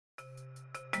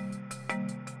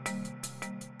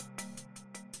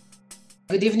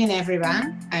Good evening,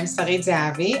 everyone. I'm Sarit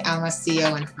Zehavi, Alma's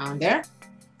CEO and founder.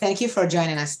 Thank you for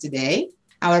joining us today.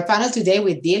 Our panel today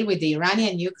will deal with the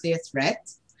Iranian nuclear threat,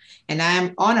 and I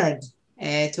am honored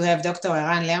to have Dr.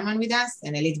 Learnman with us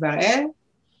and Helit Barel.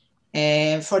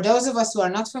 For those of us who are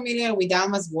not familiar with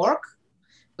Alma's work,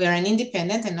 we are an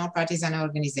independent and non-partisan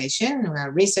organization. We are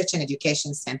a research and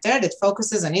education center that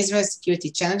focuses on Israel's security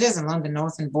challenges along the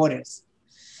northern borders.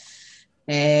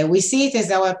 We see it as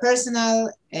our personal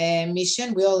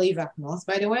mission, we all live up north,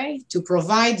 by the way, to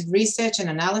provide research and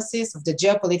analysis of the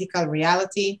geopolitical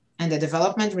reality and the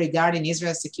development regarding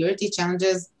Israel's security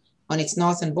challenges on its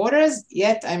northern borders.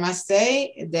 Yet I must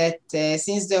say that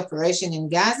since the operation in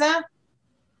Gaza,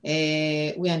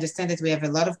 we understand that we have a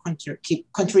lot of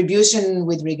contribution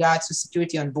with regards to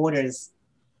security on borders,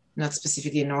 not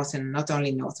specifically not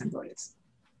only northern borders.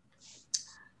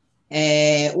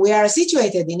 We are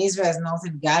situated in Israel's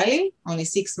northern Galilee, only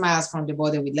 6 miles from the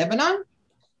border with Lebanon.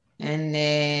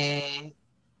 And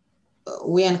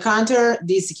we encounter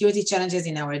these security challenges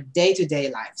in our day-to-day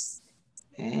lives.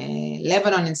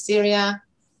 Lebanon and Syria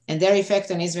and their effect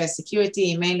on Israel's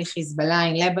security, mainly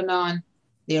Hezbollah in Lebanon,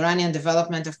 the Iranian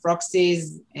development of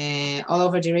proxies all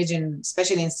over the region,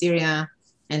 especially in Syria,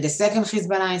 and the second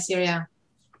Hezbollah in Syria.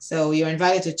 So you're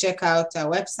invited to check out our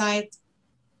website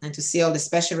and to see all the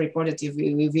special report that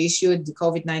we've issued. The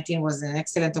COVID-19 was an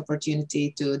excellent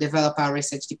opportunity to develop our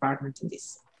research department in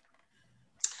this.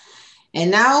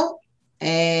 And now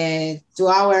to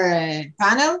our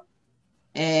panel,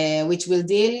 which will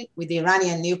deal with the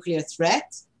Iranian nuclear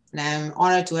threat. And I'm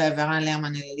honored to have Eran,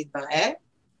 Learnman, and Helit Barel.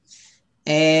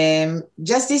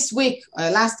 Just this week,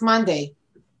 last Monday,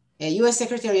 U.S.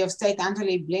 Secretary of State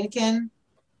Antony Blinken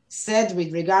said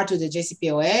with regard to the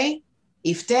JCPOA,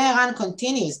 if Tehran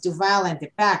continues to violate the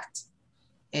pact,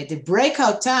 the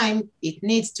breakout time it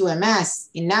needs to amass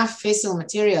enough fissile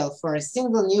material for a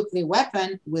single nuclear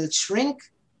weapon will shrink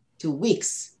to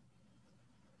weeks.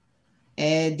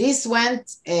 This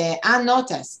went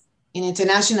unnoticed in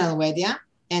international media,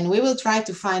 and we will try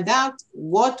to find out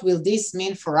what will this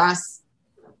mean for us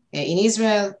in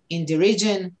Israel, in the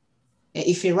region,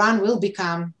 if Iran will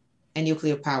become a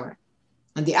nuclear power.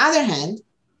 On the other hand,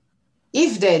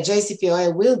 if the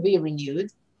JCPOA will be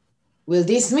renewed, will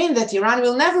this mean that Iran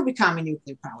will never become a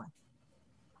nuclear power?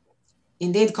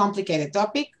 Indeed, complicated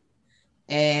topic.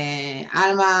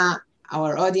 Alma,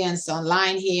 our audience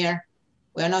online here,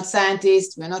 we're not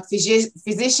scientists, we're not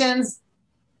physicians,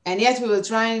 and yet we will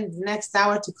try in the next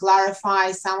hour to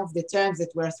clarify some of the terms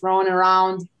that were thrown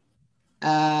around.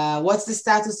 What's the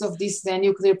status of this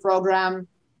nuclear program?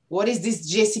 What is this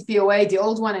JCPOA, the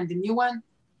old one and the new one?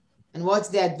 And what's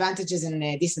the advantages and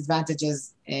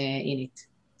disadvantages in it.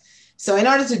 So in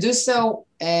order to do so,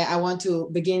 I want to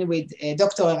begin with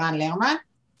Dr. Eran Learnman,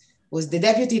 who's the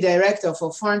Deputy Director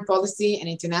for Foreign Policy and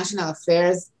International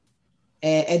Affairs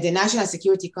at the National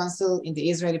Security Council in the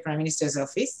Israeli Prime Minister's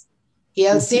office. He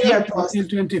held senior posts in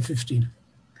 2015.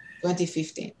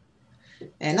 2015,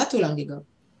 not too long ago.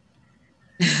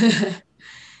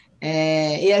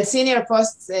 He held senior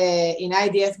posts in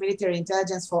IDF military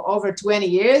intelligence for over 20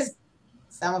 years.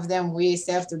 Some of them we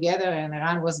served together, and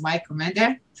Eran was my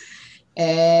commander.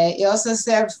 He also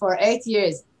served for 8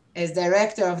 years as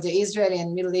director of the Israeli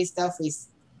and Middle East office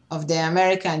of the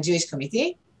American Jewish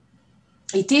Committee.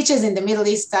 He teaches in the Middle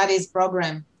East Studies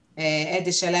program at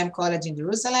the Shalem College in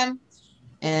Jerusalem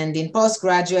and in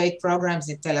postgraduate programs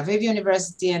at Tel Aviv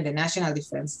University and the National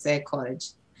Defense College.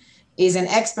 He's an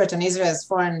expert on Israel's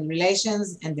foreign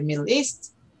relations and the Middle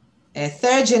East, a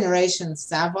third-generation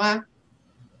Sabra.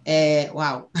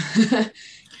 Wow.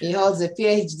 He holds a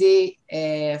PhD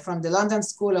from the London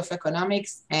School of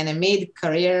Economics and a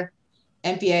mid-career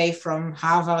MPA from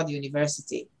Harvard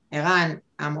University. Eran,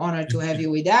 I'm honored to have you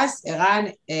with us.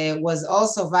 Eran was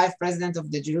also Vice President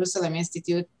of the Jerusalem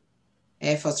Institute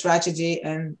for Strategy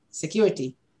and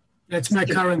Security. That's my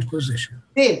current position.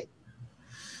 Still.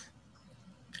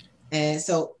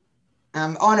 So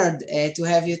I'm honored to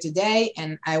have you today,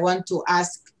 and I want to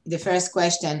ask the first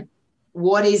question.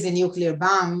 What is a nuclear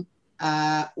bomb?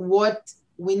 What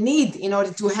we need in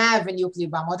order to have a nuclear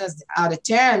bomb? What are the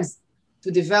terms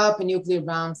to develop a nuclear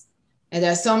bomb? And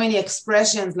there are so many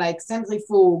expressions like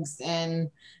centrifuges and,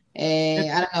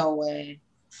 I don't know,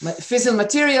 fissile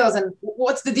materials. And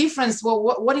what's the difference?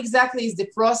 What exactly is the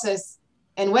process?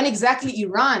 And when exactly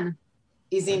Iran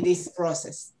is in this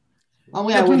process?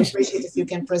 Only I would appreciate if you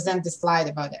can present the slide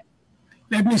about that.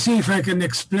 Let me see if I can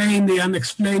explain the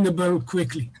unexplainable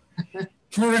quickly.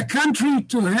 For a country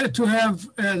to have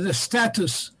the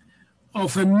status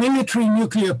of a military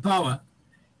nuclear power,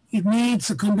 it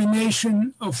needs a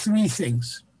combination of three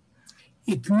things.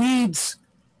 It needs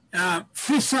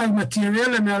fissile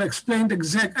material, and I'll explain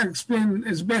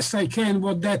as best I can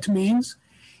what that means.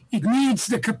 It needs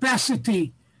the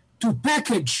capacity to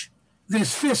package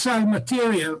this fissile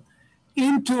material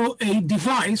into a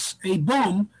device, a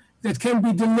bomb, that can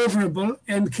be deliverable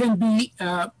and can be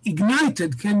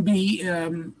ignited, can be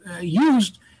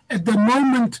used at the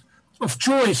moment of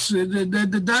choice,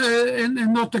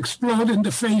 and not explode in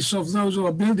the face of those who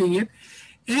are building it.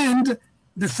 And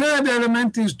the third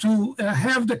element is to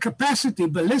have the capacity,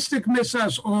 ballistic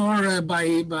missiles or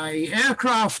by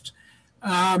aircraft,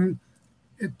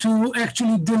 to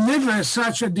actually deliver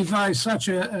such a device, such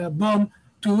a bomb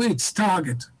to its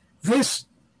target. This,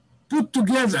 put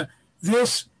together,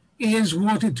 this is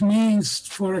what it means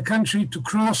for a country to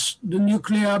cross the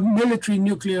military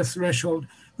nuclear threshold,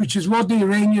 which is what the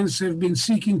Iranians have been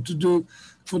seeking to do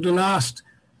for the last,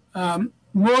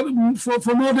 more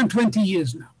than 20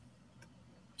 years now,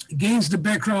 against the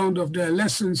background of their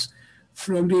lessons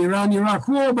from the Iran-Iraq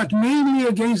war, but mainly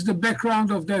against the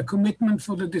background of their commitment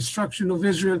for the destruction of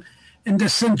Israel and the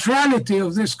centrality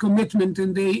of this commitment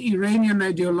in the Iranian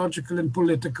ideological and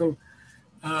political,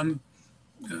 I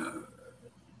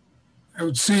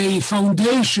would say,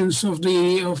 foundations of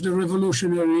the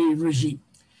revolutionary regime.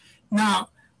 Now,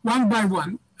 one by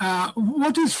one,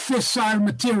 what is fissile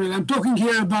material? I'm talking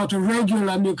here about a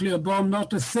regular nuclear bomb,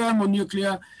 not a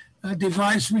thermonuclear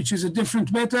device, which is a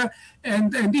different matter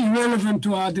and irrelevant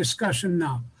to our discussion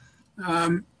now.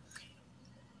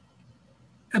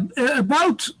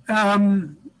 About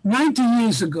 90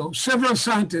 years ago, several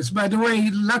scientists, by the way,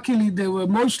 luckily they were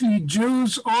mostly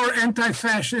Jews or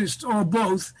anti-fascist or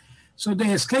both, so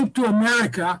they escaped to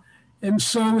America, and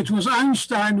so it was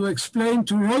Einstein who explained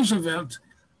to Roosevelt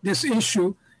this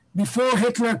issue before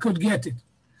Hitler could get it.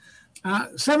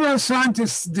 Several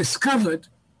scientists discovered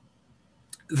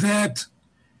that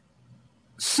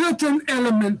certain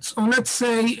elements, or let's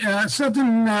say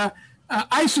certain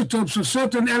isotopes of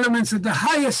certain elements at the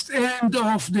highest end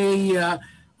of the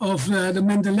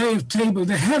Mendeleev table,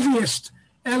 the heaviest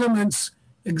elements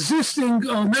existing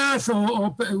on Earth,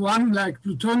 or one like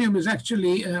plutonium is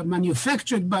actually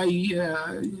manufactured by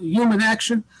human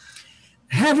action,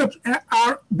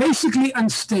 are basically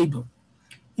unstable.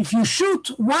 If you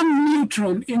shoot one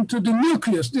neutron into the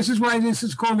nucleus, this is why this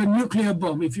is called a nuclear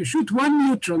bomb. If you shoot one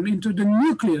neutron into the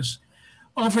nucleus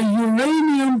of a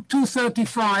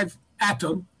uranium-235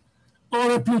 atom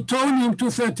or a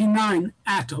plutonium-239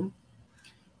 atom,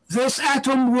 this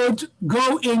atom would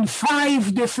go in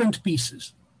 5 different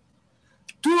pieces.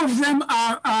 2 of them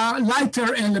are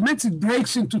lighter elements. It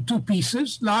breaks into 2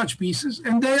 pieces, large pieces,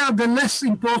 and they are the less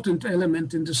important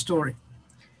element in the story.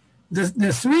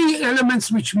 The 3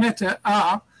 elements which matter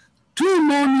are 2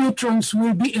 more neutrons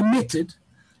will be emitted,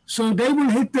 so they will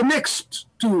hit the next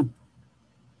 2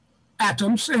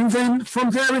 atoms, and then from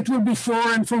there it will be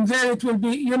 4, and from there it will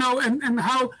be, and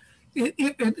how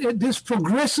this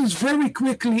progresses very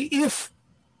quickly if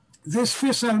this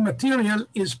fissile material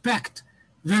is packed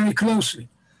very closely.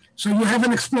 So you have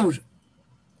an explosion.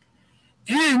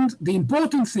 And the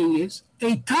important thing is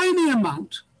a tiny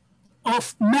amount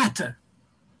of matter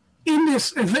in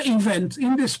this event,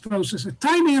 in this process, a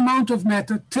tiny amount of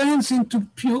matter turns into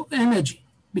pure energy,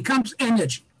 becomes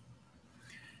energy,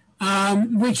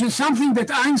 which is something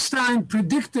that Einstein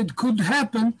predicted could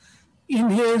happen in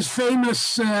his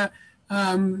famous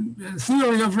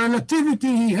theory of relativity.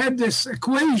 He had this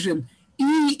equation,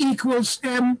 E equals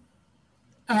mc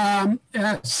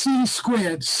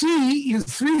squared. C is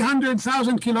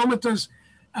 300,000 kilometers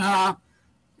per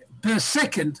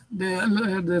second,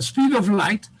 the speed of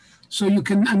light. So you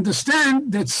can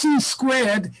understand that C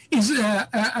squared is a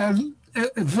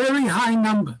very high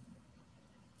number.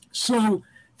 So,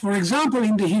 for example,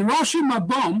 in the Hiroshima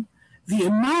bomb, the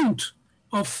amount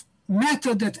of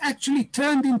matter that actually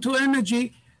turned into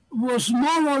energy was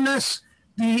more or less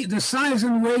the size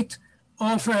and weight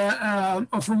of a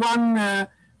 1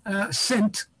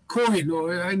 cent coin,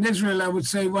 or in Israel I would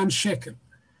say 1 shekel.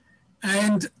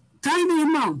 And tiny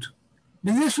amount.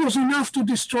 But this was enough to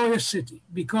destroy a city,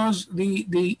 because the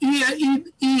E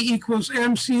equals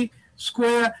mc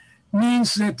square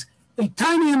means that a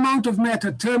tiny amount of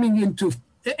matter turning into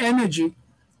energy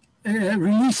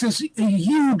releases a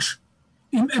huge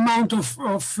amount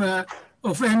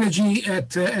of energy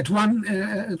at one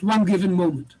given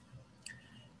moment.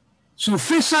 So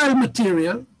fissile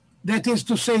material, that is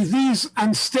to say these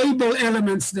unstable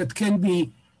elements that can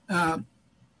be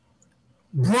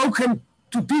broken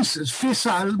to pieces.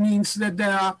 Fissile means that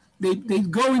they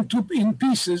go in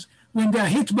pieces when they're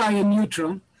hit by a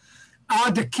neutron,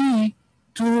 are the key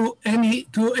to a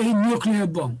nuclear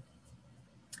bomb.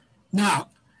 Now,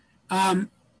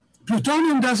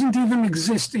 Plutonium doesn't even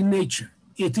exist in nature.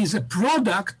 It is a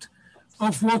product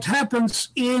of what happens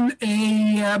in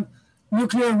a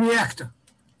nuclear reactor.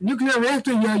 Nuclear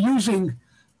reactor, you're using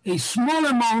a small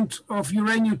amount of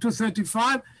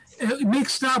uranium-235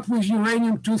 mixed up with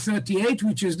uranium-238,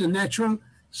 which is the natural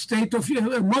state of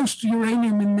most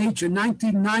uranium in nature.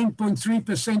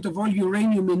 99.3% of all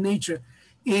uranium in nature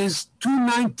is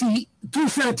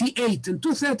 238, and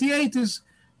 238 is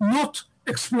not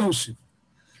explosive.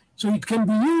 So it can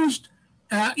be used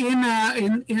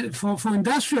for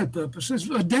industrial purposes.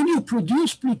 But then you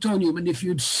produce plutonium, and if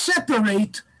you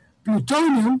separate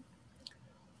plutonium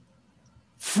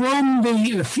from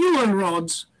the fuel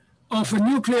rods of a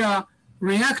nuclear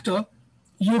reactor,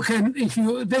 you can,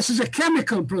 this is a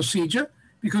chemical procedure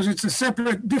because it's a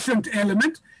separate, different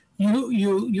element.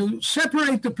 You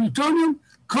separate the plutonium,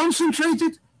 concentrate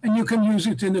it, and you can use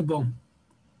it in a bomb.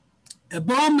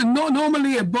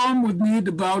 Normally a bomb would need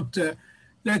about,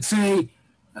 let's say,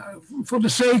 for the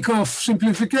sake of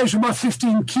simplification, about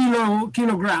 15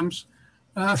 kilograms,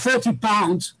 30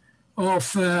 pounds of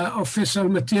fissile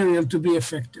material to be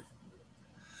effective.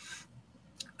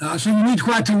 So you need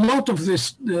quite a lot of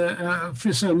this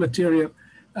fissile material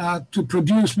to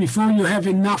produce before you have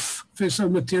enough fissile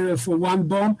material for one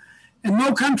bomb. And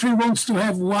no country wants to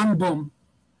have one bomb.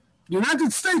 The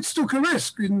United States took a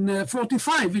risk in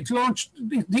 1945. It launched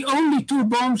the only 2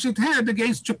 bombs it had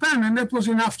against Japan, and that was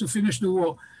enough to finish the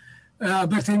war.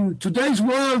 But in today's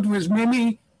world, with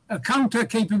many counter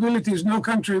capabilities, no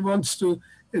country wants to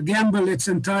gamble its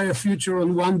entire future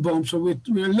on one bomb. So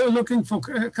we're looking for,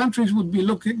 countries would be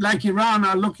looking, like Iran,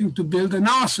 are looking to build an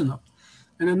arsenal.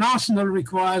 And an arsenal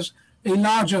requires a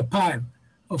larger pile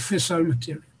of fissile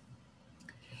material.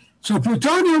 So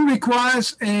plutonium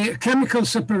requires a chemical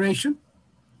separation,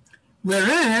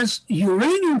 whereas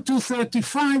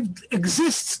uranium-235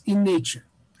 exists in nature.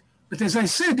 But as I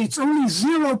said, it's only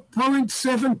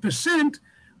 0.7%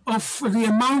 of the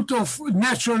amount of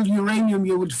natural uranium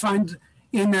you would find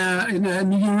in a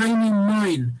uranium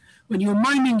mine. When you're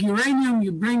mining uranium,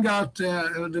 you bring out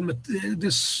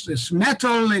this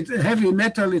metal, heavy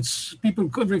metal. People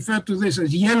could refer to this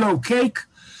as yellow cake.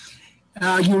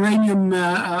 Uranium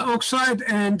oxide,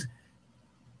 and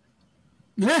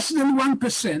less than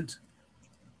 1%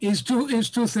 is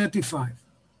 235.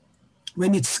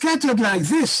 When it's scattered like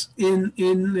this in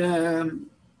the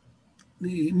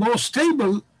more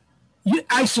stable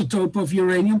isotope of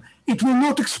uranium, it will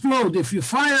not explode. If you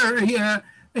fire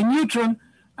a neutron,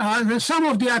 some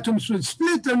of the atoms would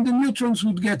split and the neutrons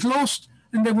would get lost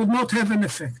and they would not have an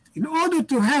effect. In order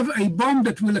to have a bomb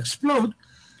that will explode,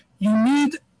 you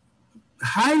need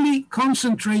highly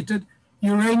concentrated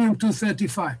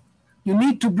uranium-235. You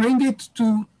need to bring it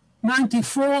to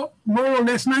 94, more or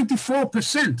less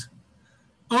 94%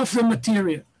 of the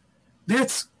material.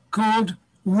 That's called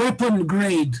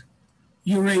weapon-grade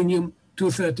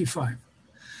uranium-235.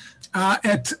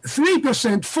 At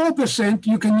 3%, 4%,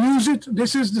 you can use it.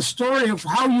 This is the story of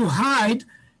how you hide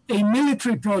a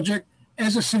military project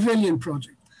as a civilian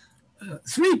project.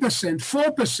 3%,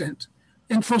 4%,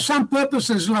 and for some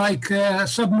purposes like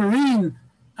submarine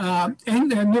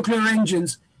and nuclear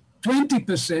engines,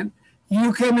 20%,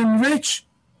 you can enrich,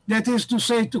 that is to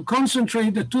say, to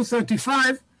concentrate the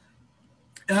 235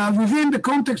 within the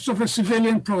context of a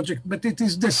civilian project. But it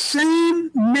is the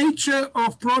same nature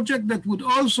of project that would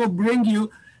also bring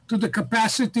you to the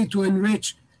capacity to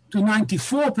enrich to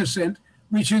 94%,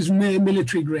 which is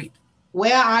military grade.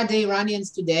 Where are the Iranians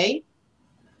today?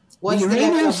 What's the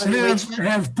Iranians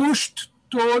have pushed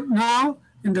toward now,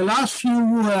 in the last few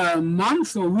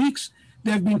months or weeks,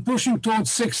 they've been pushing towards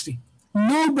 60.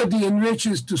 Nobody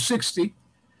enriches to 60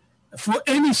 for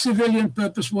any civilian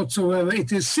purpose whatsoever.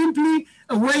 It is simply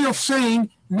a way of saying,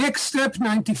 next step,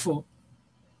 94.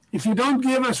 If you don't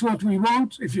give us what we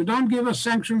want, if you don't give us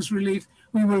sanctions relief,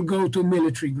 we will go to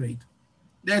military grade.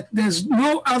 That there's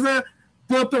no other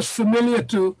purpose familiar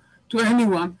to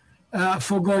anyone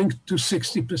for going to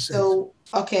 60%. So,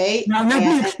 okay. Now let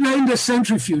me explain the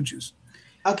centrifuges.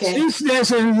 Okay. Since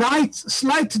there's a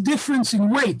slight difference in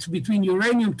weight between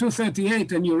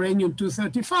uranium-238 and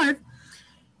uranium-235,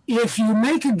 if you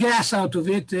make a gas out of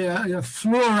it,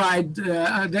 fluoride,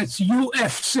 that's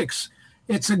UF6,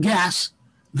 it's a gas,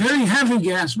 very heavy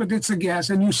gas, but it's a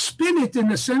gas, and you spin it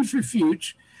in a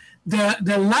centrifuge,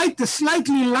 the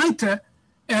slightly lighter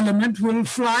element will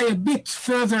fly a bit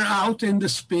further out in the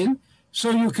spin, so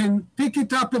you can pick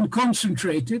it up and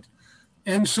concentrate it.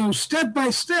 And so step by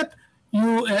step,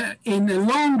 you in a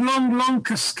long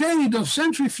cascade of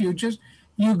centrifuges,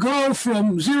 you go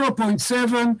from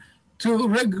 0.7 to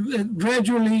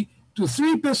gradually to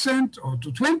 3% or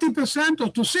to 20% or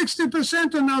to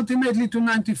 60% and ultimately to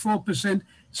 94%,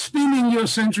 spinning your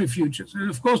centrifuges. And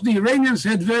of course, the Iranians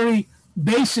had very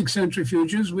basic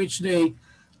centrifuges, which they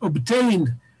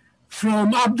obtained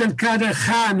from Abdel Qadir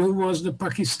Khan, who was the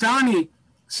Pakistani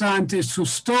scientist who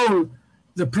stole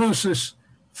the process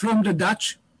from the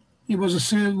Dutch. He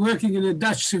was working in a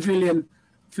Dutch civilian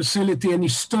facility, and he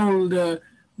stole the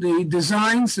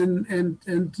designs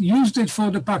and used it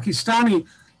for the Pakistani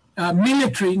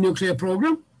military nuclear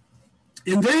program.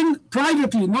 And then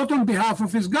privately, not on behalf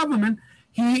of his government,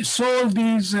 he sold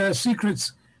these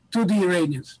secrets to the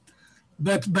Iranians.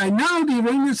 But by now, the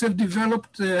Iranians have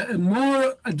developed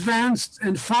more advanced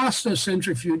and faster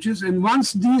centrifuges. And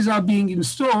once these are being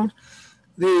installed,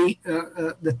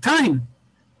 the time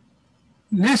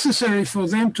necessary for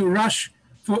them to rush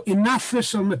for enough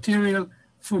fissile material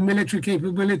for military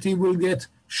capability will get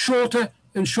shorter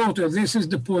and shorter. This is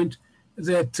the point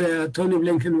that Tony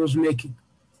Blinken was making.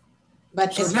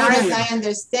 But so as far as I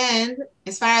understand,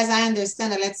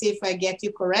 and let's see if I get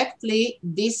you correctly,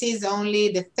 this is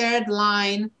only the third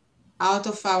line out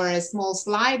of our small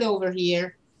slide over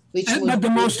here, which but the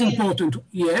most important,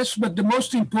 yes, but the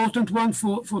most important one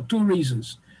for two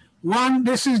reasons. One,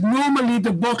 this is normally the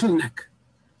bottleneck.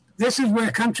 This is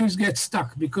where countries get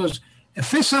stuck, because a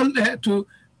fissile,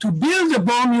 to build a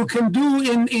bomb you can do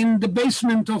in the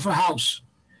basement of a house.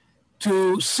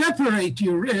 To separate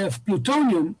your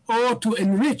plutonium or to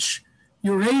enrich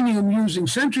uranium using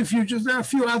centrifuges, there are a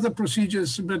few other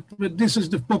procedures, but this is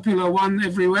the popular one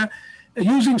everywhere.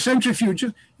 Using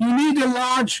centrifuges, you need a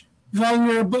large,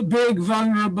 big,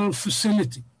 vulnerable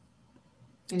facility.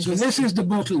 So this is the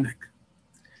bottleneck.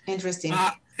 Interesting.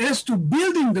 As to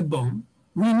building the bomb,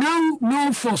 we now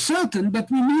know for certain, but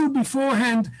we knew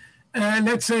beforehand,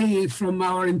 let's say from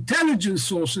our intelligence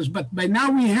sources, but by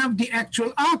now we have the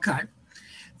actual archive,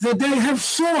 that they have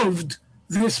solved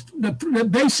the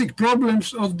basic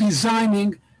problems of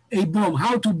designing a bomb,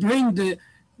 how to bring the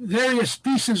various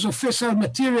pieces of fissile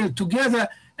material together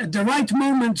at the right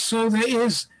moment so there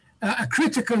is a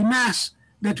critical mass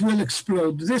that will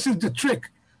explode. This is the trick,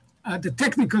 the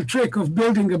technical trick of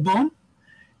building a bomb.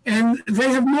 And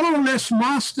they have more or less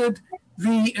mastered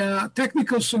the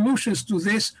technical solutions to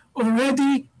this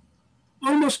already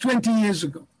almost 20 years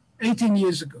ago, 18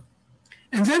 years ago.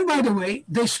 And then, by the way,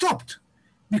 they stopped,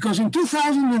 because in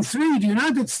 2003, the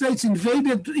United States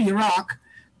invaded Iraq.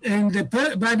 And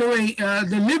by the way,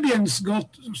 the Libyans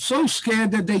got so scared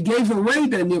that they gave away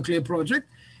their nuclear project.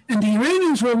 And the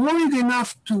Iranians were worried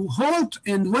enough to halt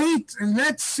and wait and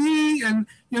let's see. And,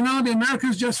 the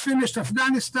Americans just finished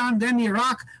Afghanistan, then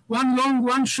Iraq, one long,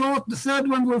 one short, the third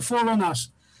one will fall on us.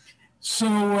 So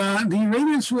the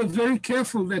Iranians were very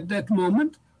careful at that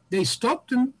moment. They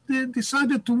stopped and they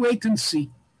decided to wait and see.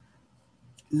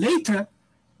 Later,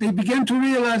 they began to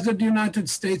realize that the United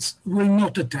States will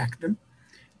not attack them.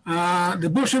 The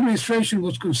Bush administration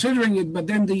was considering it, but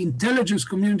then the intelligence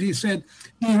community said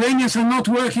the Iranians are not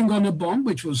working on a bomb,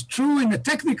 which was true in a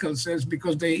technical sense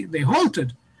because they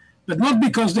halted, but not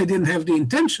because they didn't have the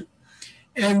intention.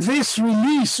 And this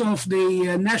release of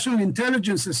the National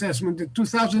Intelligence Assessment in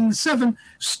 2007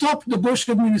 stopped the Bush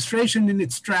administration in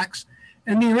its tracks,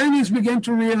 and the Iranians began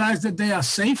to realize that they are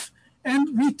safe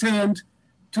and returned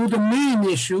to the main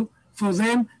issue for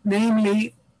them,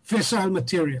 namely fissile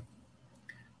material.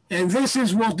 And this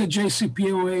is what the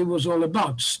JCPOA was all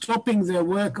about, stopping their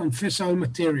work on fissile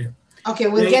material. Okay,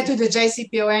 we'll get to the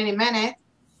JCPOA in a minute.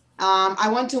 I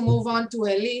want to move on to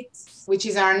Helit, which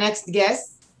is our next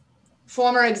guest,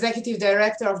 former executive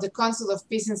director of the Council of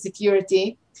Peace and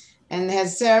Security, and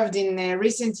has served in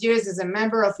recent years as a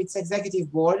member of its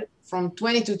executive board. From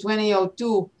 20 to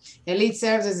 2002, Helit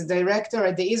served as a director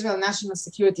at the Israel National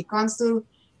Security Council,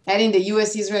 heading the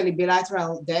U.S.-Israeli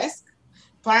bilateral desk.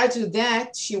 Prior to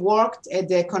that, she worked at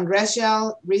the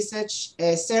Congressional Research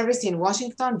Service in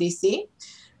Washington, D.C.,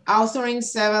 authoring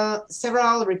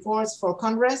several reports for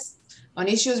Congress on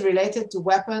issues related to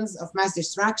weapons of mass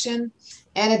destruction,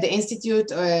 and at the Institute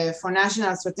for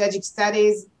National Strategic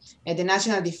Studies at the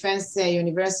National Defense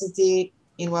University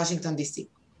in Washington, D.C.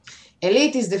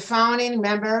 Helit is the founding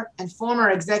member and former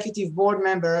executive board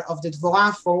member of the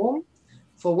Dvorah Forum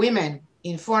for Women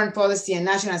in Foreign Policy and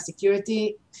National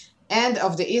Security, and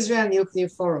of the Israel Nuclear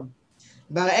Forum.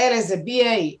 Barel has a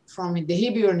BA from the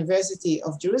Hebrew University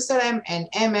of Jerusalem and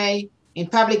MA in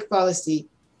Public Policy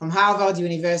from Harvard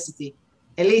University.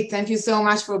 Helit, thank you so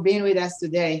much for being with us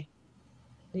today.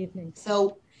 Good evening.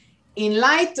 So, in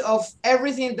light of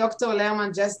everything Dr.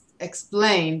 Learnman just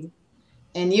explained,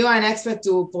 and you are an expert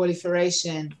to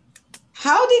proliferation,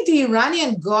 how did the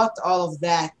Iranian got all of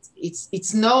that?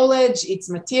 its knowledge, its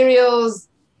materials,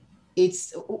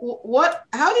 it's what,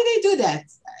 how did they do that?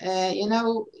 You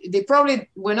know, they probably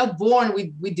were not born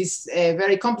with this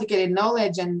very complicated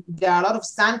knowledge, and there are a lot of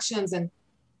sanctions. And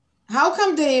how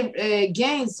come they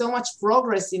gained so much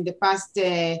progress in the past,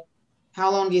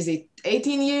 how long is it?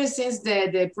 18 years since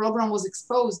the program was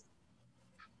exposed.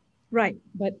 Right,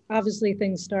 but obviously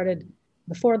things started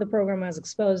before the program was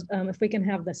exposed. If we can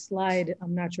have the slide,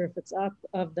 I'm not sure if it's up,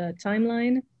 of the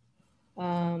timeline.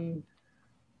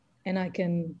 And I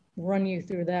can run you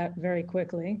through that very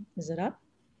quickly. Is it up?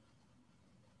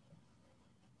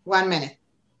 1 minute.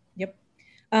 Yep.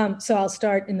 So I'll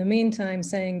start in the meantime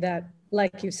saying that,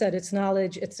 like you said, it's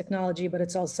knowledge, it's technology, but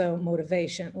it's also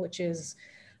motivation, which is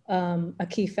a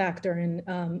key factor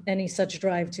in any such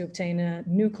drive to obtain a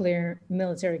nuclear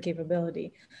military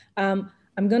capability.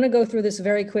 I'm going to go through this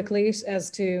very quickly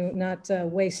as to not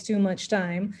waste too much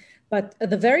time. But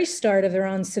the very start of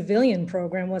Iran's civilian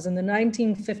program was in the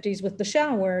 1950s with the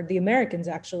Shah, where the Americans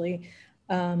actually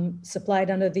supplied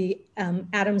under the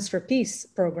Atoms for Peace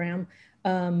program,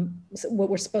 what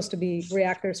were supposed to be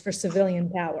reactors for civilian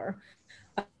power.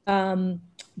 And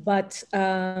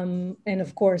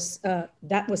of course,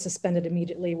 that was suspended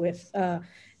immediately with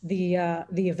the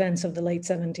events of the late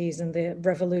 70s and the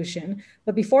revolution.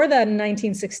 But before that, in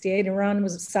 1968, Iran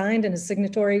was signed and is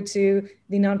signatory to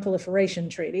the Non-Proliferation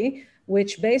Treaty,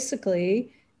 which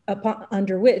basically,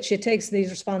 under which it takes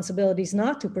these responsibilities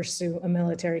not to pursue a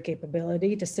military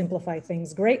capability, to simplify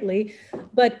things greatly,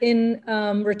 but in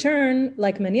return,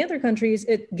 like many other countries,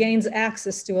 it gains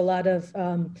access to a lot of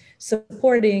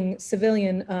supporting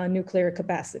civilian nuclear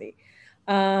capacity.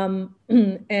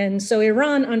 And so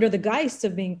Iran, under the guise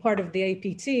of being part of the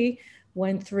APT,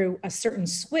 went through a certain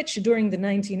switch during the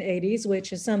 1980s,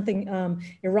 which is something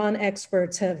Iran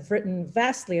experts have written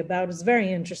vastly about. It's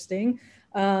very interesting,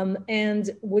 and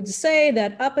would say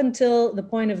that up until the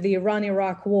point of the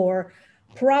Iran-Iraq war,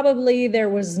 probably there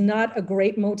was not a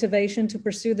great motivation to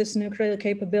pursue this nuclear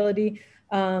capability.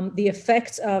 The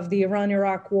effects of the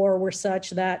Iran-Iraq war were such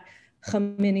that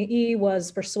Khamenei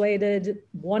was persuaded,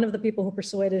 one of the people who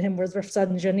persuaded him was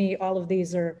Rafsanjani. All of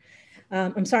these are,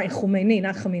 I'm sorry, Khomeini,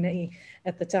 not Khamenei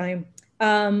at the time,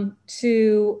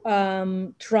 to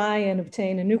try and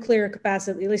obtain a nuclear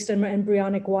capacity, at least an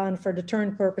embryonic one, for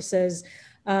deterrent purposes.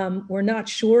 We're not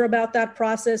sure about that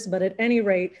process, but at any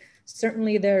rate,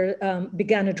 certainly there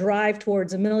began a drive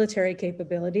towards a military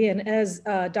capability. And as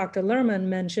Dr. Learnman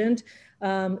mentioned,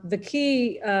 the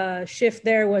key shift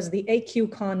there was the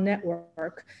AQ Khan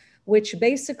network, which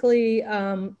basically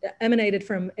emanated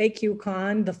from AQ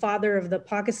Khan, the father of the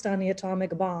Pakistani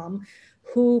atomic bomb,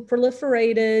 who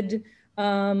proliferated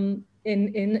in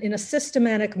a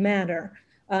systematic manner,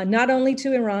 not only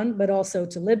to Iran, but also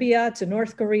to Libya, to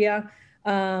North Korea.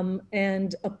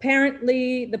 And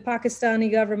apparently the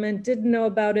Pakistani government didn't know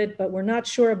about it, but we're not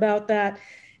sure about that.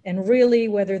 And really,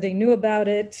 whether they knew about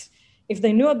it, if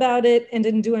they knew about it and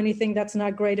didn't do anything, that's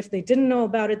not great. If they didn't know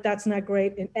about it, that's not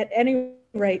great. And at any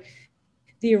rate,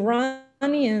 the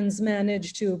Iranians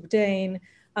managed to obtain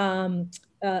 2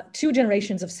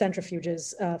 generations of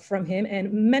centrifuges from him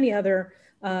and many other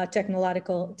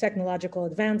technological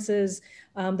advances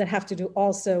that have to do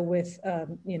also with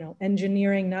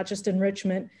engineering, not just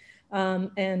enrichment,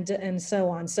 and so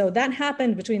on. So that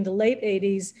happened between the late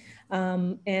 80s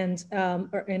and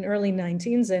in early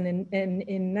 19s, and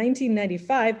in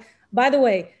 1995. By the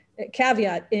way,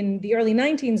 caveat, in the early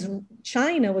 19s,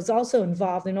 China was also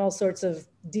involved in all sorts of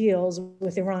deals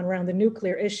with Iran around the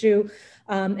nuclear issue,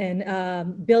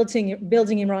 and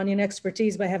building Iranian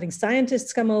expertise by having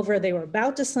scientists come over. They were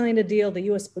about to sign a deal. The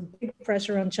US put big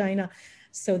pressure on China,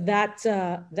 so that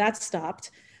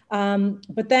stopped.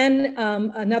 But then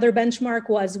another benchmark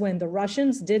was when the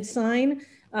Russians did sign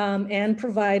and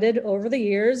provided over the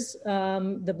years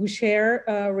the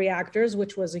Bushehr reactors,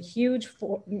 which was a huge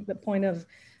point of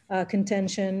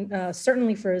contention,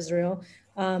 certainly for Israel.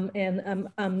 And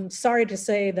I'm sorry to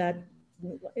say that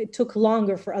it took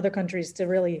longer for other countries to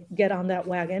really get on that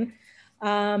wagon.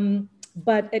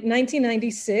 But at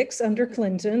 1996, under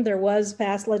Clinton, there was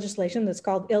passed legislation that's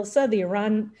called ILSA, the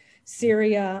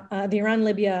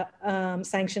Iran-Libya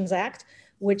Sanctions Act,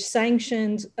 which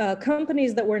sanctioned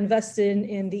companies that were invested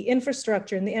in the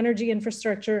infrastructure, in the energy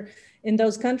infrastructure in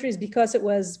those countries, because it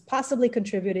was possibly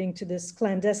contributing to this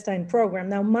clandestine program.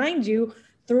 Now, mind you,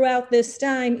 throughout this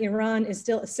time, Iran is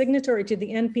still a signatory to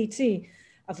the NPT,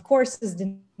 of course, is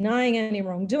denying any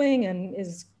wrongdoing and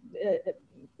is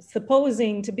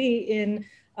supposing to be in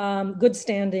good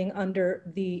standing under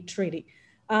the treaty.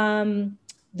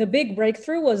 The big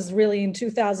breakthrough was really in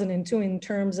 2002 in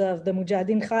terms of the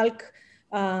Mujahideen Khalq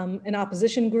an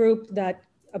opposition group that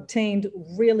obtained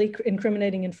really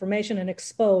incriminating information and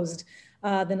exposed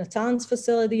the Natanz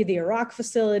facility, the Iraq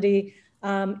facility,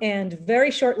 and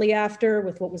very shortly after,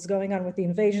 with what was going on with the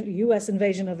U.S.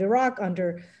 invasion of Iraq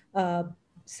under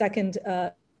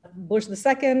Bush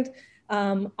II,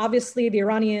 obviously the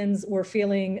Iranians were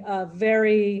feeling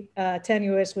very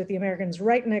tenuous with the Americans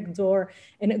right next door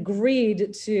and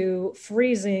agreed to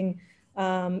freezing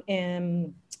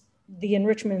and the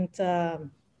enrichment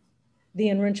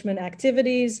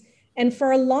activities. And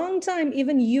for a long time,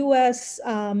 even U.S.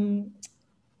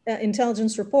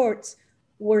 Intelligence reports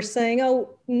were saying,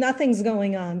 oh, nothing's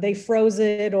going on. They froze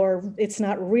it, or it's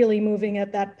not really moving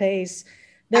at that pace.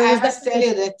 I must tell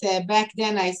you that back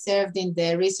then I served in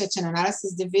the research and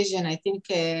analysis division. I think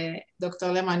Dr.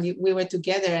 Learnman, we were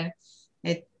together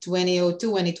at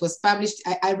 2002 when it was published.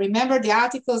 I remember the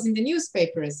articles in the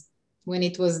newspapers when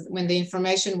the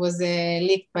information was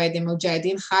leaked by the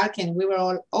Mujahideen Khalq, and we were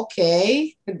all,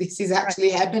 okay, this is actually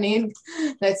happening.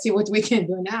 Let's see what we can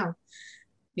do now.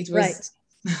 It was right.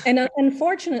 And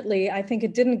unfortunately, I think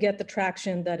it didn't get the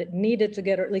traction that it needed to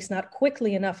get, or at least not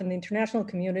quickly enough in the international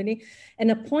community. And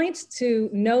a point to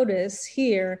notice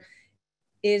here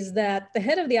is that the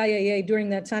head of the IAEA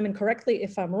during that time, and correctly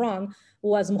if I'm wrong,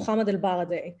 was Mohammed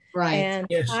al-Baradei. Right. And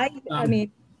yes. I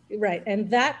mean, right. And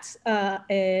that,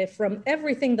 from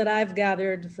everything that I've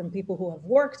gathered from people who have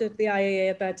worked at the IAEA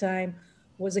at that time,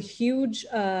 was a huge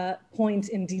point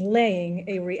in delaying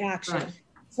a reaction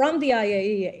from the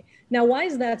IAEA. Now, why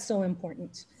is that so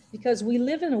important? Because we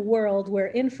live in a world where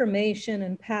information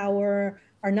and power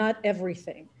are not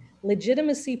everything.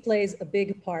 Legitimacy plays a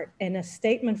big part, and a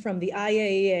statement from the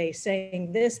IAEA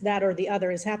saying this, that, or the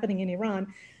other is happening in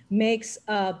Iran makes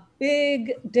a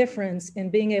big difference in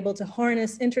being able to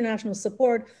harness international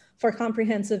support for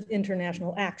comprehensive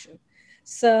international action.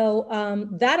 So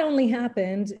that only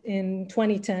happened in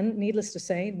 2010, needless to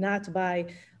say, not by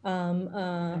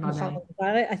Mohammed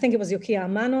al-Baradei. I think it was Yokia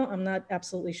Amano. I'm not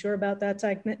absolutely sure about that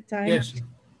time. Yes.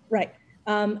 Right.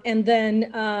 And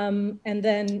then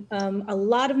a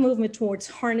lot of movement towards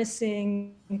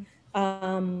harnessing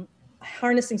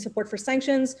support for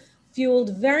sanctions,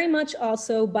 fueled very much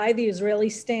also by the Israeli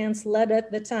stance led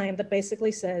at the time that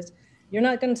basically says, you're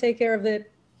not going to take care of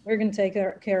it. We're going to take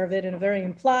care of it in a very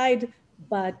implied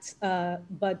but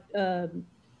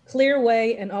clear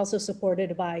way, and also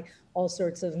supported by all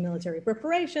sorts of military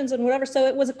preparations and whatever. So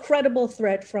it was a credible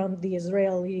threat from the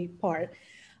Israeli part.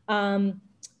 And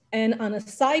on a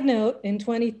side note,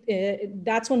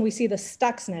 that's when we see the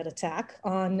Stuxnet attack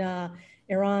on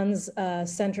Iran's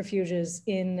centrifuges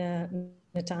in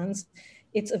Natanz.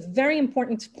 It's a very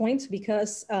important point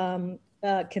because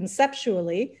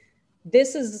conceptually,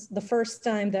 this is the first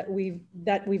time that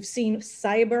we've seen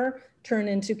cyber turn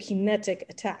into kinetic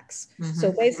attacks. Mm-hmm.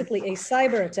 So basically a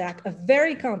cyber attack, a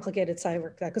very complicated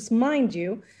cyber attack, because mind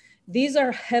you, these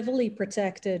are heavily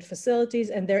protected facilities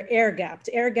and they're air-gapped.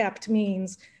 Air-gapped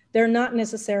means they're not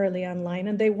necessarily online,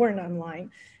 and they weren't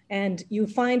online. And you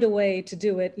find a way to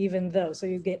do it even though. So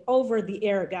you get over the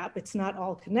air gap. It's not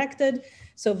all connected.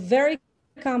 So very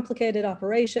complicated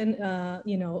operation,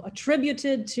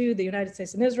 attributed to the United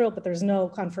States and Israel, but there's no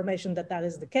confirmation that that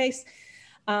is the case.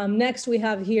 Next, we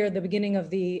have here the beginning of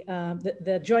the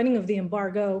joining of the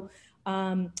embargo.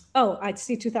 I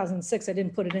see 2006, I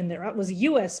didn't put it in there. It was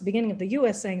beginning of the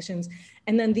US sanctions.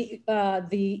 And then the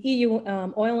EU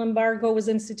oil embargo was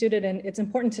instituted. And it's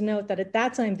important to note that at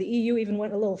that time, the EU even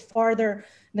went a little farther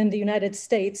than the United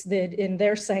States did in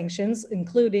their sanctions,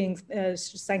 including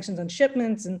sanctions on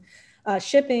shipments and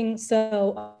shipping.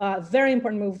 So very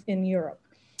important move in Europe.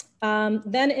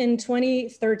 Then in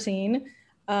 2013,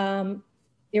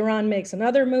 Iran makes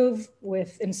another move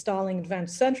with installing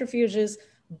advanced centrifuges,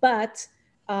 but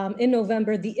in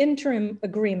November, the interim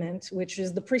agreement, which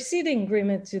is the preceding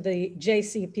agreement to the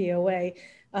JCPOA,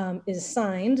 is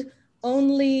signed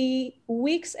only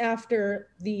weeks after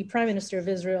the Prime Minister of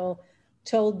Israel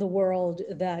told the world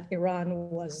that Iran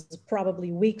was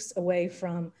probably weeks away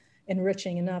from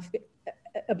obtaining enough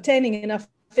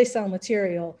fissile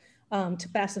material to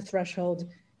pass the threshold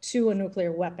to a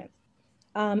nuclear weapon.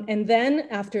 And then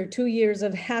after 2 years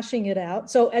of hashing it out,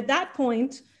 so at that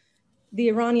point, the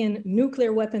Iranian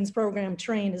nuclear weapons program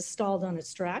train is stalled on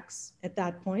its tracks at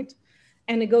that point,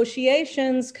 and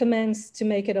negotiations commenced to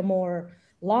make it a more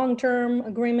long-term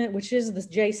agreement, which is the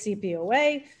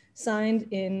JCPOA, signed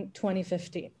in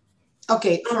 2015.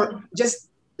 Okay,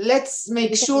 let's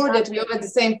make sure that we're on the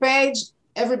same page.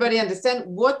 Everybody understand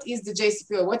what is the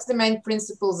JCPOA? What's the main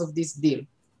principles of this deal?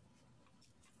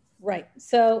 Right,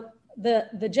 so the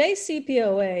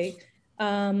JCPOA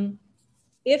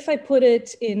if I put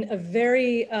it in a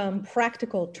very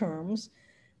practical terms,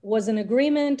 was an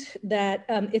agreement that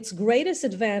its greatest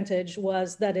advantage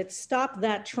was that it stopped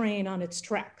that train on its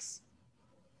tracks.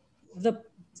 The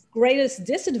greatest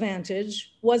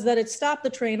disadvantage was that it stopped the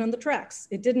train on the tracks.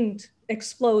 It didn't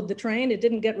explode the train. It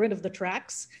didn't get rid of the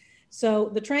tracks. So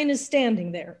the train is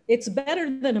standing there. It's better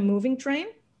than a moving train,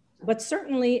 but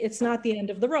certainly it's not the end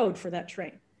of the road for that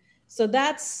train. So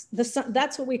that's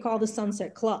what we call the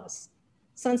sunset clause.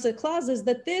 Sunset clause is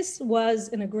that this was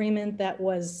an agreement that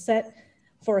was set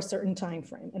for a certain time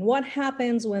frame. And what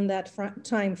happens when that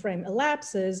time frame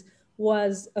elapses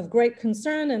was of great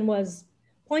concern and was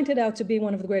pointed out to be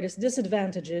one of the greatest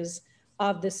disadvantages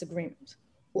of this agreement.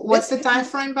 What's the time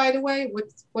frame, by the way?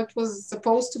 What was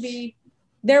supposed to be?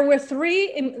 There were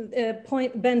 3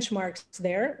 point benchmarks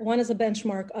there. One is a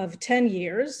benchmark of 10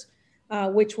 years,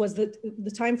 which was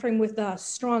the time frame with the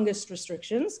strongest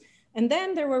restrictions. And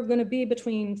then there were going to be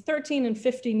between 13 and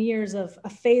 15 years of a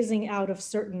phasing out of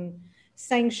certain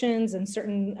sanctions and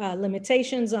certain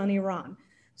limitations on Iran.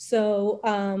 So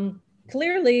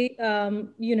clearly,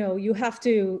 you have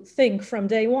to think from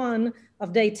day 1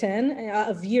 of day 10,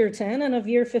 of year 10 and of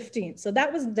year 15. So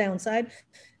that was the downside.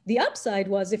 The upside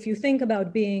was if you think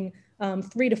about being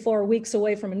 3 to 4 weeks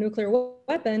away from a nuclear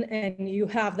weapon and you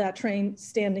have that train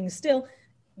standing still,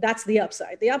 that's the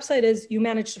upside. The upside is you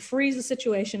manage to freeze the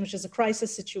situation, which is a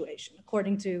crisis situation,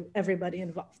 according to everybody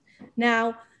involved.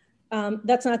 Now,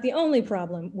 that's not the only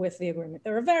problem with the agreement.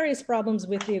 There are various problems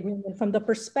with the agreement from the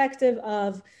perspective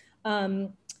of,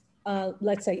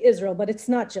 let's say, Israel, but it's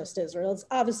not just Israel. It's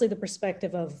obviously the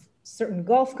perspective of certain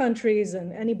Gulf countries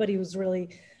and anybody who's really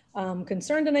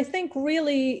concerned. And I think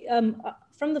really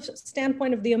from the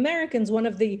standpoint of the Americans, one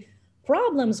of the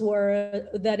problems were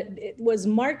that it was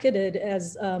marketed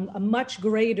as a much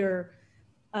greater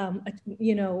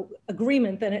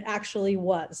agreement than it actually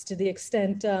was, to the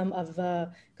extent of,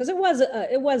 because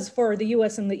it was for the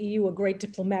US and the EU a great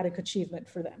diplomatic achievement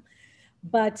for them.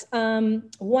 But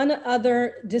one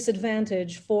other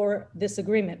disadvantage for this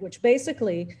agreement, which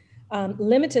basically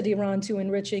limited Iran to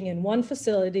enriching in one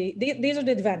facility. These are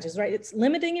the advantages, right? It's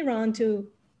limiting Iran to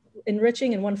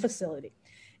enriching in one facility.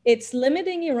 It's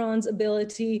limiting Iran's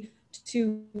ability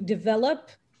to develop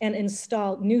and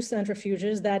install new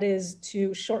centrifuges, that is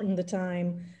to shorten the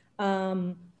time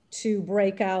to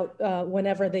break out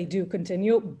whenever they do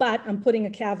continue. But I'm putting a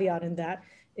caveat in that.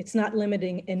 It's not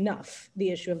limiting enough the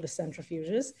issue of the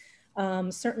centrifuges,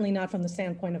 certainly not from the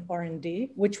standpoint of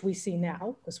R&D, which we see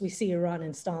now, because we see Iran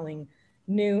installing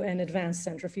new and advanced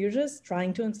centrifuges,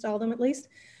 trying to install them at least.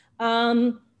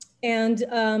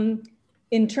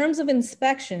 In terms of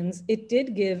inspections, it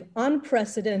did give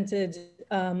unprecedented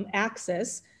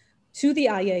access to the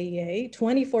IAEA,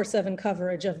 24/7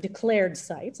 coverage of declared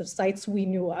sites, of sites we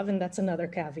knew of, and that's another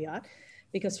caveat,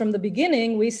 because from the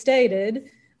beginning we stated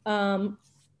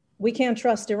we can't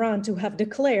trust Iran to have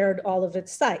declared all of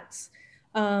its sites.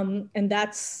 And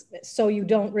that's so you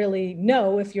don't really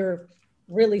know if you're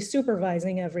really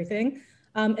supervising everything.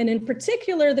 And in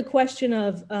particular, the question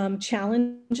of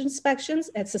challenge inspections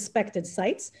at suspected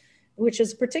sites, which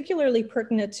is particularly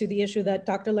pertinent to the issue that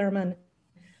Dr. Learnman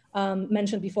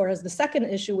mentioned before as the second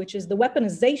issue, which is the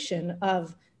weaponization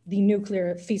of the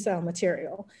nuclear fissile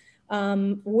material,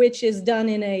 which is done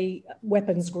in a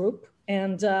weapons group.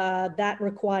 And that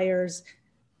requires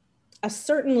a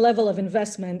certain level of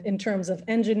investment in terms of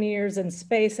engineers and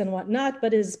space and whatnot,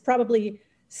 but is probably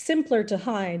simpler to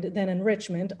hide than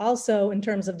enrichment, also in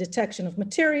terms of detection of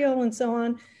material and so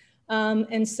on.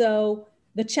 And so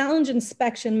the challenge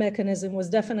inspection mechanism was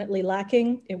definitely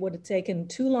lacking. It would have taken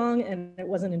too long and it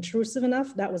wasn't intrusive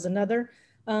enough. That was another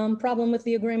problem with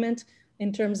the agreement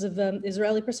in terms of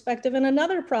Israeli perspective. And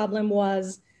another problem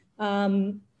was,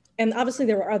 and obviously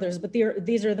there were others, but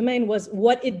these are the main, was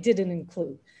what it didn't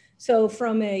include. So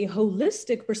from a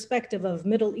holistic perspective of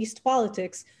Middle East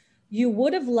politics, you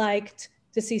would have liked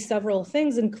to see several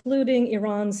things, including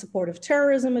Iran's support of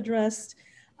terrorism addressed,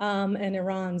 and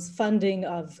Iran's funding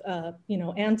of,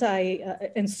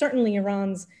 and certainly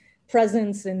Iran's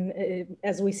presence in,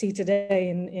 as we see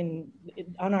today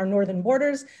on our northern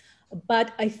borders.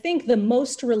 But I think the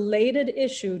most related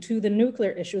issue to the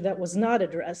nuclear issue that was not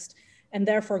addressed and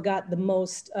therefore got the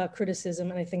most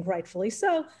criticism, and I think rightfully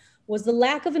so, was the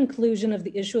lack of inclusion of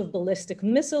the issue of ballistic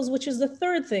missiles, which is the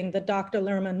third thing that Dr.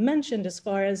 Learnman mentioned as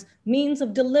far as means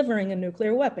of delivering a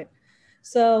nuclear weapon.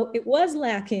 So it was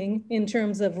lacking in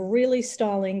terms of really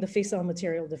stalling the fissile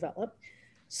material developed.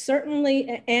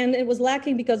 Certainly, and it was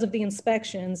lacking because of the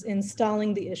inspections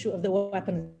installing the issue of the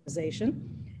weaponization.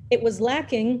 It was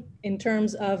lacking in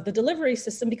terms of the delivery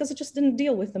system because it just didn't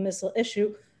deal with the missile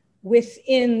issue,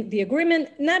 within the agreement.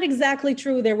 Not exactly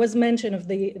true. There was mention of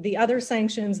the other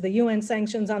sanctions, the UN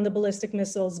sanctions on the ballistic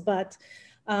missiles, but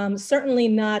certainly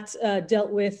not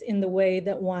dealt with in the way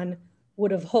that one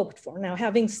would have hoped for. Now,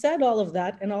 having said all of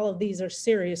that, and all of these are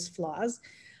serious flaws,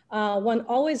 one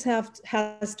always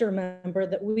has to remember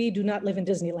that we do not live in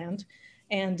Disneyland,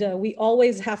 and we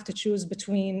always have to choose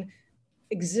between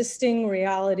existing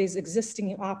realities,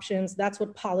 existing options. That's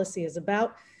what policy is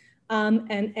about.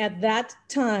 And at that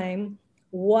time,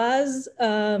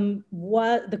 the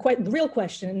real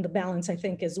question in the balance, I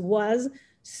think, was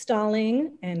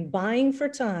stalling and buying for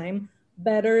time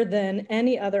better than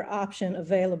any other option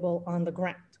available on the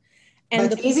ground? And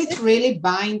but is it really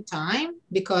buying time?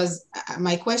 Because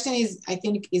my question is, I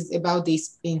think, is about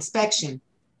this inspection.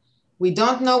 We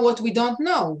don't know what we don't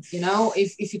know. You know,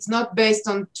 if it's not based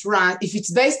on trust, if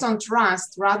it's based on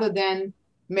trust rather than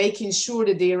making sure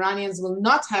that the Iranians will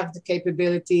not have the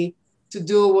capability to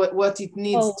do what it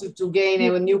needs to gain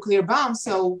a nuclear bomb.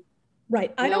 So,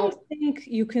 right. I don't think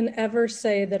you can ever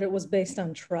say that it was based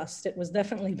on trust. It was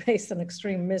definitely based on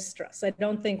extreme mistrust. I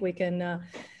don't think we can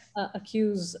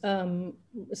accuse,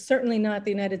 certainly not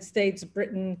the United States,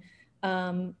 Britain,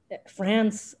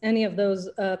 France, any of those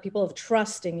people of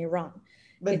trusting Iran.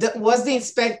 But was the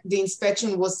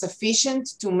inspection was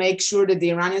sufficient to make sure that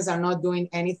the Iranians are not doing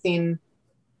anything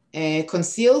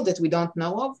concealed that we don't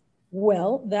know of?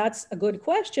 Well, that's a good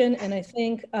question. And I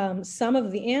think some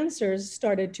of the answers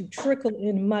started to trickle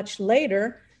in much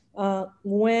later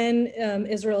when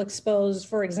Israel exposed,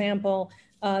 for example,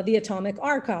 the atomic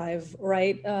archive,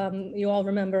 right? You all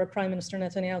remember Prime Minister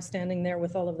Netanyahu standing there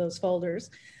with all of those folders.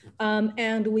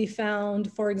 And we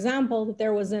found, for example, that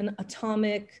there was an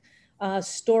atomic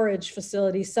storage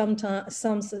facility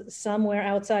somewhere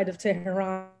outside of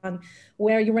Tehran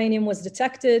where uranium was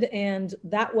detected, and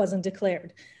that wasn't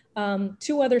declared.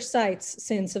 Two other sites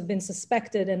since have been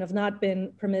suspected and have not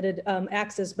been permitted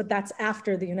access, but that's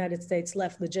after the United States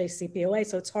left the JCPOA,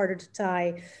 so it's harder to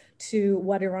tie to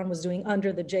what Iran was doing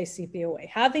under the JCPOA.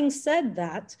 Having said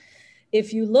that,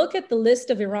 if you look at the list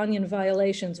of Iranian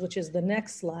violations, which is the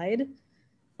next slide,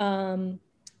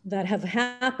 that have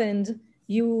happened,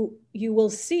 you will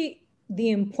see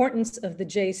the importance of the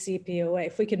JCPOA.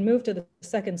 If we could move to the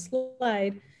second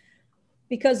slide,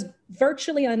 because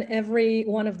virtually on every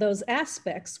one of those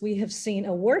aspects, we have seen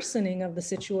a worsening of the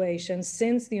situation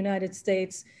since the United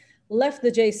States left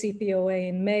the JCPOA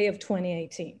in May of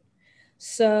 2018.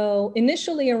 So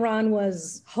initially Iran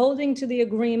was holding to the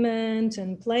agreement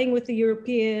and playing with the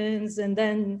Europeans, and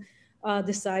then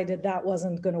decided that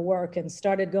wasn't going to work and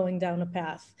started going down a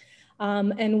path.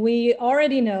 And we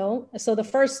already know, so the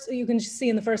first, you can see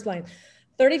in the first line,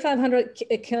 3,500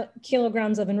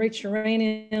 kilograms of enriched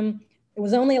uranium. It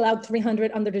was only allowed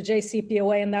 300 under the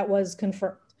JCPOA, and that was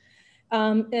confirmed.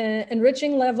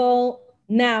 Enriching level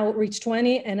now reached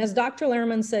 20, and as Dr.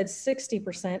 Learnman said,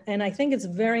 60%. And I think it's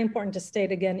very important to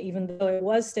state again, even though it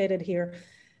was stated here,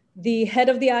 the head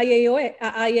of the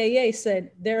IAEA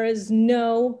said there is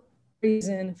no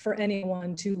reason for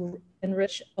anyone to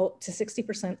enrich to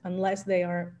 60% unless they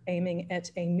are aiming at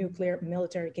a nuclear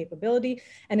military capability.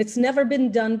 And it's never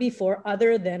been done before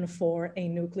other than for a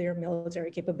nuclear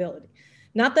military capability.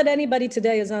 Not that anybody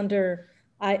today is under,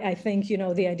 I think, you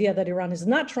know, the idea that Iran is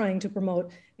not trying to promote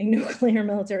a nuclear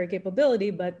military capability,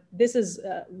 but this is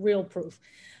real proof.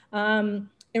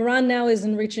 Iran now is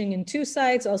enriching in 2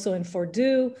 sites, also in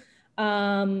Fordow,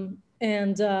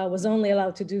 and was only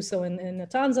allowed to do so in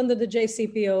Natanz under the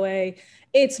JCPOA.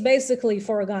 It's basically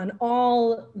foregone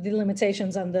all the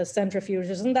limitations on the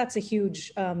centrifuges, and that's a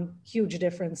huge, huge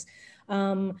difference.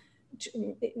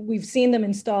 We've seen them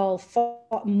install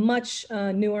much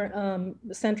newer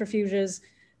centrifuges,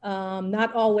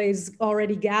 not always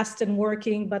already gassed and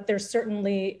working, but they're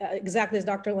certainly, exactly as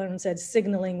Dr. Learnman said,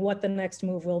 signaling what the next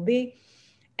move will be.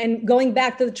 And going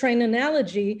back to the train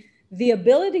analogy, the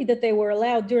ability that they were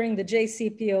allowed during the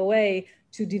JCPOA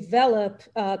to develop,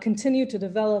 continue to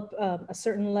develop a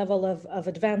certain level of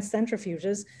advanced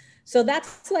centrifuges. So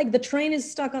that's like the train is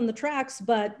stuck on the tracks,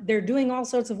 but they're doing all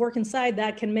sorts of work inside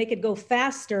that can make it go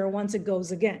faster once it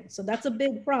goes again. So that's a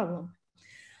big problem.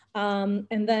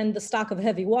 And then the stock of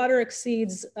heavy water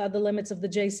exceeds the limits of the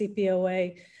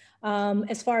JCPOA.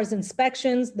 As far as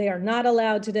inspections, they are not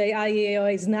allowed today.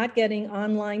 IAEA is not getting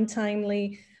online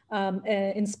timely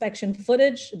inspection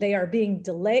footage. They are being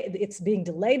delayed. It's being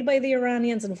delayed by the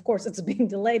Iranians. And of course, it's being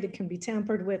delayed. It can be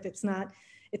tampered with. It's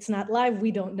not live.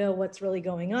 We don't know what's really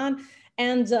going on.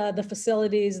 And the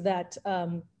facilities that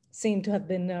seem to have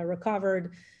been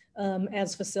recovered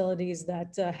as facilities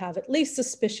that have at least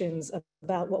suspicions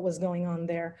about what was going on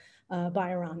there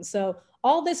by Iran. So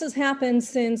all this has happened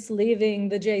since leaving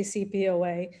the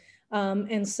JCPOA.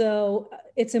 And so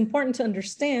it's important to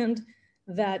understand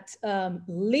that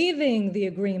leaving the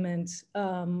agreement,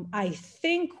 I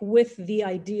think with the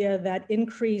idea that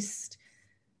increased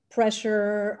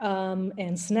pressure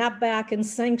and snapback and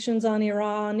sanctions on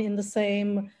Iran in the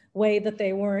same way that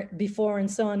they were before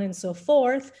and so on and so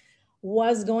forth,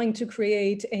 was going to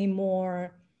create a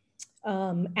more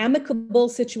amicable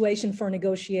situation for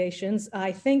negotiations.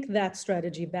 I think that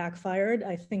strategy backfired.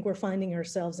 I think we're finding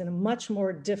ourselves in a much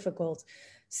more difficult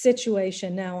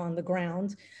situation now on the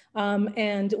ground.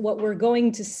 And what we're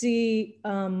going to see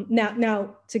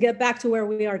now, to get back to where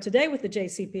we are today with the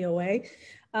JCPOA,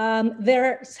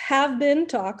 there have been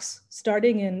talks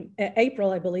starting in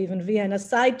April, I believe, in Vienna,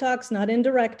 side talks, not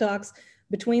indirect talks,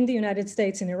 between the United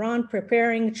States and Iran,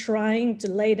 trying to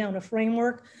lay down a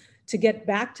framework to get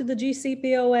back to the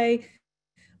JCPOA.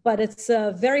 But it's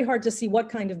very hard to see what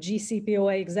kind of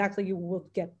JCPOA exactly you will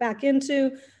get back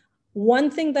into. One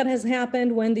thing that has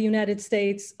happened when the United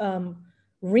States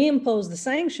reimposed the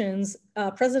sanctions,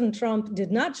 President Trump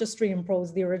did not just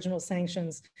reimpose the original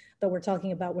sanctions that we're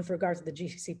talking about with regard to the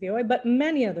JCPOA, but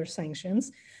many other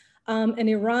sanctions. And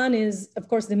Iran is, of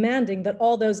course, demanding that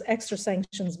all those extra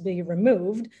sanctions be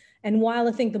removed. And while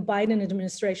I think the Biden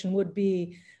administration would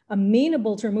be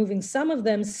amenable to removing some of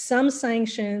them, some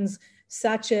sanctions,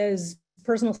 such as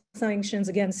personal sanctions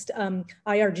against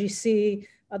IRGC,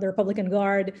 the Republican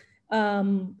Guard,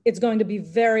 it's going to be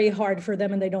very hard for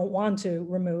them and they don't want to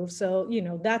remove. So,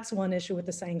 that's one issue with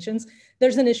the sanctions.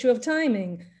 There's an issue of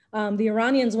timing. The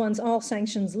Iranians want all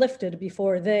sanctions lifted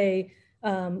before they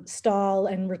stall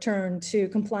and return to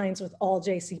compliance with all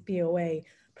JCPOA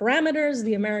parameters.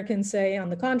 The Americans say, on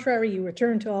the contrary, you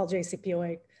return to all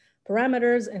JCPOA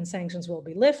parameters and sanctions will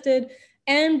be lifted.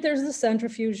 And there's the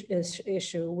centrifuge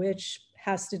issue, which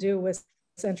has to do with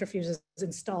centrifuges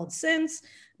installed since.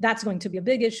 That's going to be a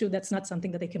big issue. That's not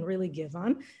something that they can really give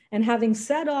on. And having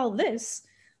said all this,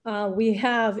 we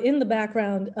have in the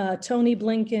background Tony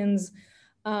Blinken's,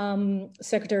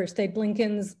 Secretary of State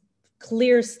Blinken's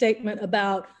clear statement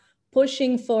about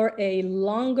pushing for a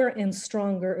longer and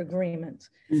stronger agreement.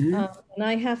 And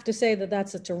I have to say that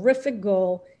that's a terrific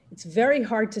goal. It's very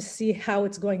hard to see how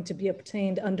it's going to be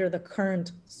obtained under the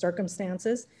current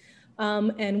circumstances.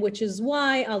 And which is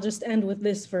why I'll just end with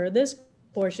this for this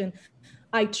portion.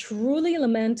 I truly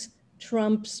lament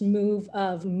Trump's move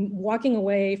of walking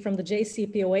away from the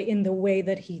JCPOA in the way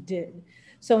that he did.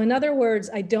 So in other words,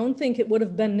 I don't think it would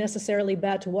have been necessarily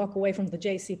bad to walk away from the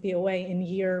JCPOA in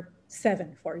year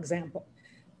 7, for example.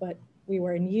 But we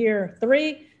were in year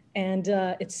 3, and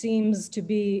it seems to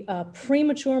be a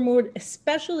premature move,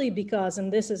 especially because,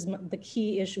 and this is the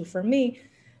key issue for me,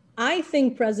 I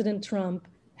think President Trump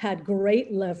had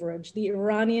great leverage. The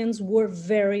Iranians were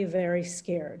very, very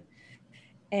scared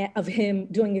of him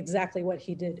doing exactly what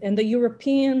he did. And the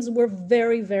Europeans were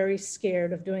very, very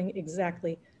scared of doing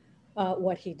exactly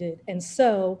what he did. And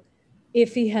so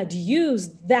if he had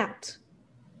used that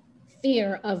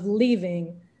fear of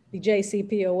leaving the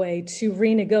JCPOA to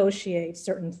renegotiate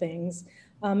certain things,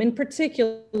 in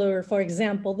particular, for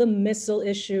example, the missile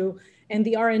issue and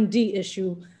the R&D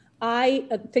issue,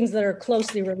 things that are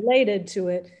closely related to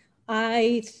it,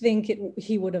 I think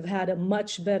he would have had a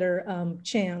much better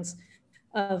chance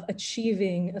of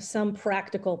achieving some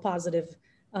practical positive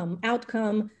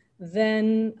outcome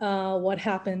than what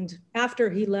happened after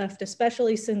he left,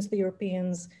 especially since the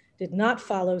Europeans did not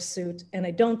follow suit. And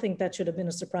I don't think that should have been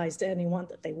a surprise to anyone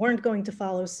that they weren't going to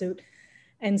follow suit.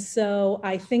 And so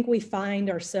I think we find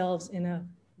ourselves in a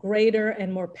greater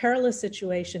and more perilous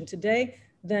situation today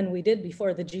than we did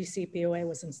before the JCPOA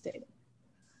was instated.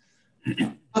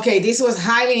 Okay, this was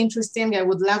highly interesting. I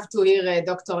would love to hear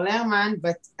Dr. Learnman,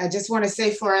 but I just want to say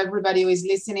for everybody who is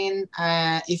listening,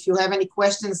 if you have any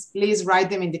questions, please write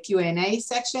them in the Q&A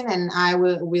section and I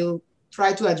will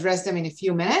try to address them in a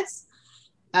few minutes.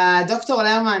 Dr.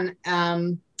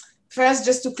 Learnman, first,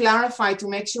 just to clarify, to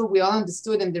make sure we all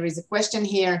understood, and there is a question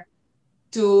here,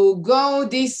 to go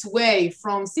this way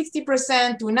from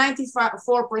 60% to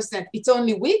 94%, it's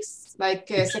only weeks, like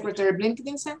Secretary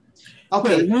Blinken said?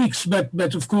 Okay. Well, weeks,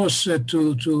 but of course,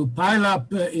 to pile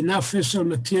up enough fissile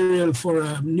material for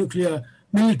a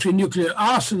military nuclear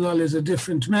arsenal is a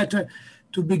different matter.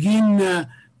 To begin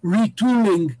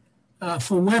retooling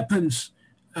for weapons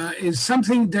is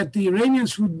something that the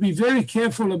Iranians would be very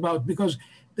careful about, because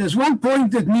there's one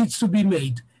point that needs to be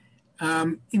made.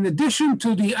 In addition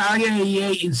to the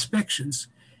IAEA inspections,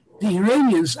 the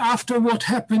Iranians, after what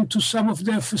happened to some of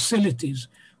their facilities,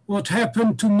 what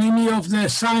happened to many of their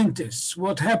scientists,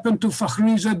 what happened to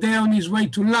Fakhrizadeh on his way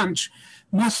to lunch,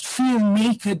 must feel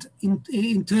naked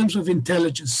in terms of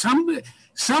intelligence.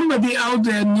 Somebody out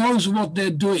there knows what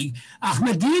they're doing.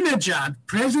 Ahmadinejad,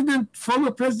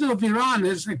 former president of Iran,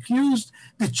 has accused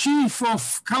the chief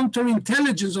of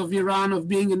counterintelligence of Iran of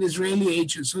being an Israeli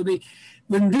agent. So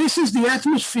when this is the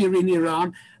atmosphere in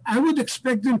Iran, I would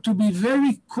expect them to be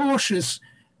very cautious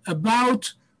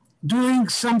about doing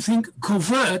something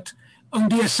covert on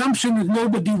the assumption that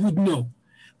nobody would know.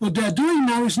 What they're doing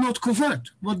now is not covert.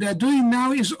 What they're doing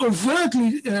now is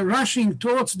overtly rushing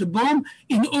towards the bomb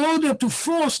in order to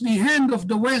force the hand of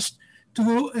the West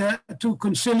to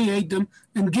conciliate them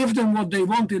and give them what they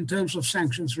want in terms of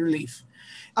sanctions relief.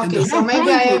 Okay, so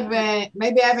maybe I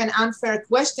have an unfair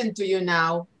question to you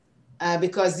now,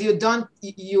 because you don't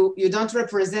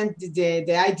represent the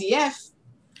IDF,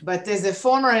 but as a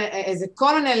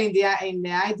colonel in the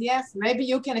IDF, maybe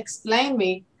you can explain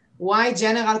me why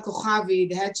General Kochavi,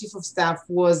 the head chief of staff,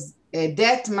 was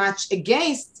that much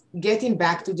against getting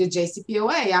back to the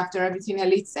JCPOA after everything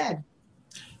Helit said.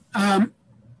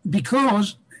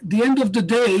 Because at the end of the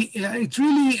day, it's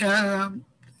really,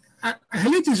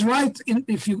 Helit is right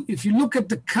if you look at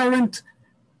the current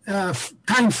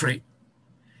time frame.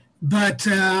 But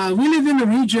we live in a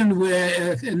region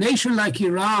where a nation like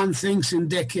Iran thinks in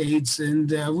decades,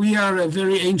 and we are a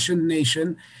very ancient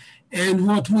nation. And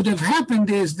what would have happened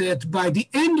is that by the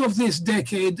end of this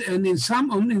decade, and in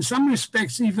some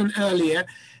respects even earlier,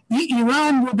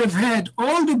 Iran would have had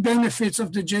all the benefits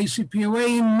of the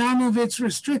JCPOA and none of its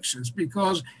restrictions,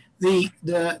 because the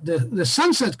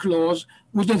sunset clauses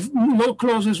would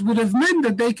have meant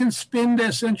that they can spin their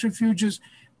centrifuges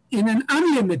in an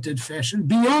unlimited fashion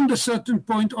beyond a certain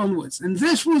point onwards. And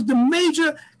this was the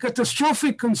major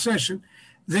catastrophic concession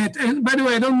that, and by the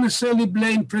way, I don't necessarily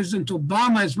blame President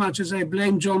Obama as much as I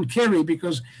blame John Kerry,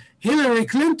 because Hillary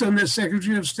Clinton, as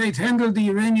Secretary of State, handled the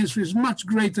Iranians with much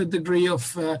greater degree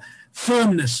of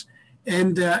firmness.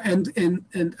 And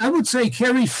I would say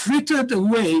Kerry frittered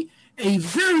away a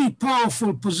very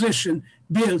powerful position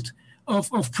built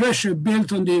of pressure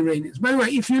built on the Iranians. By the way,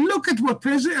 if you look at what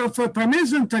Prime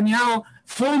Minister Netanyahu,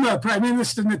 former Prime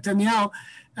Minister Netanyahu,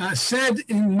 said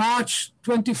in March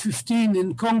 2015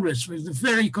 in Congress with a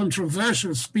very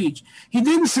controversial speech, he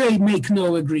didn't say make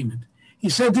no agreement. He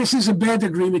said this is a bad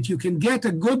agreement. You can get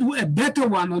a better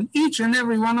one on each and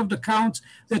every one of the counts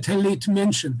that Helit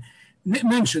mentioned,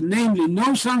 namely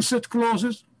no sunset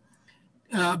clauses,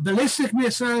 ballistic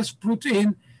missiles put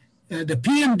in, the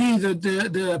PMD,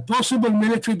 the possible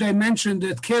military dimension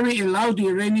that Kerry allowed the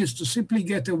Iranians to simply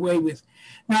get away with.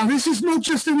 Now, this is not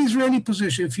just an Israeli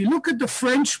position. If you look at the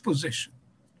French position,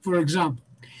 for example,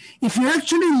 if you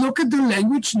actually look at the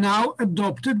language now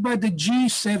adopted by the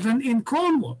G7 in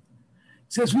Cornwall,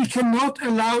 it says we cannot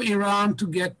allow Iran to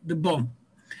get the bomb,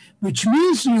 which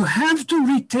means you have to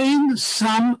retain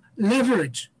some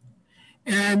leverage.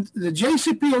 And the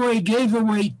JCPOA gave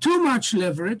away too much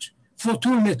leverage for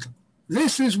too little.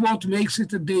 This is what makes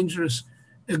it a dangerous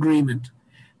agreement.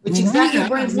 Which exactly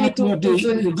brings me to what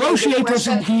the negotiators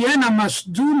in Vienna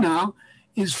must do now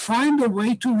is find a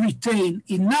way to retain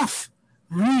enough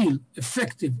real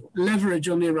effective leverage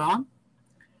on Iran.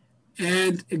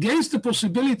 And against the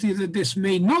possibility that this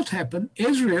may not happen,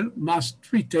 Israel must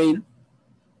retain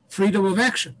freedom of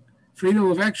action. Freedom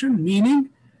of action meaning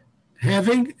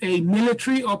having a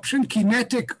military option,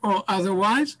 kinetic or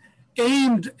otherwise,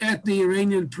 aimed at the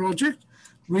Iranian project,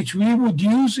 which we would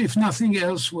use if nothing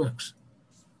else works.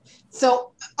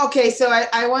 So, okay, so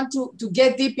I want to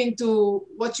get deep into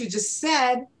what you just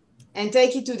said and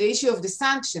take it to the issue of the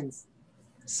sanctions.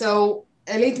 So,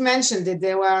 Helit mentioned that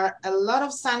there were a lot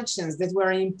of sanctions that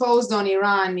were imposed on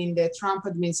Iran in the Trump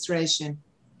administration.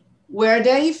 Were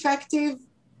they effective?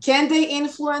 Can they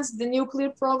influence the nuclear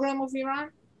program of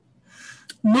Iran?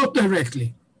 Not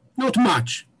directly, not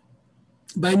much.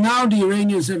 By now, the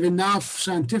Iranians have enough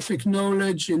scientific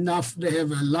knowledge, they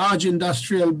have a large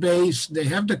industrial base, they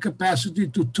have the capacity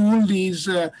to tool these,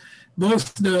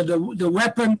 both the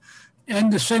weapon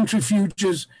and the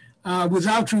centrifuges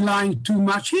without relying too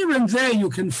much. Here and there, you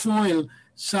can foil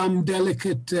some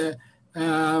delicate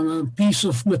piece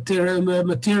of material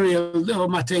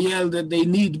that they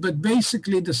need, but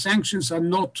basically the sanctions are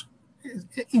not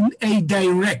in a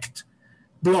direct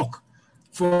block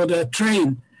for the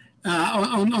train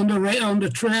on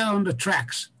the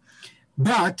tracks.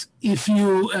 But if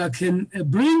you can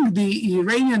bring the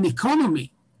Iranian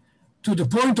economy to the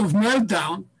point of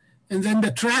meltdown, and then the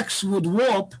tracks would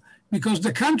warp because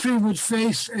the country would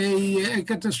face a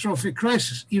catastrophic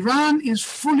crisis. Iran is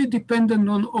fully dependent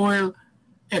on oil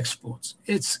exports.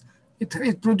 It's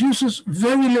it produces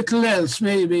very little else,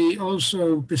 maybe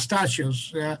also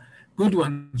pistachios, good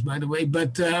ones, by the way,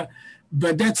 but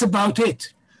that's about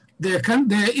it. Their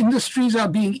industries are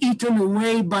being eaten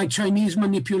away by Chinese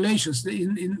manipulations.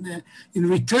 In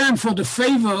return for the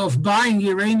favor of buying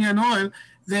Iranian oil,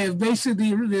 they've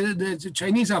basically, the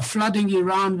Chinese are flooding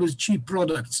Iran with cheap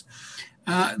products.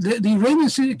 The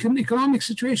Iranian economic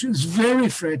situation is very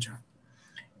fragile.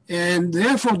 And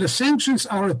therefore, the sanctions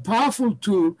are a powerful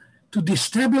tool to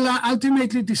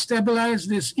ultimately destabilize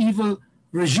this evil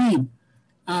regime,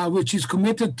 which is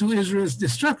committed to Israel's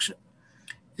destruction.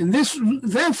 And this,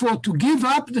 therefore, to give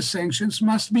up the sanctions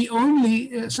must be only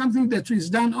something that is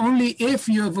done only if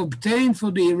you have obtained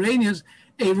for the Iranians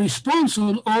a response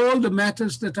on all the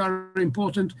matters that are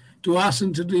important to us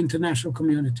and to the international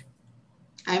community.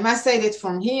 I must say that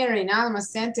from here in Alma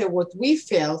Center, what we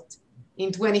felt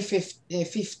in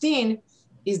 2015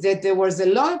 is that there was a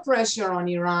lot of pressure on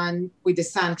Iran with the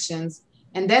sanctions,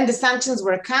 and then the sanctions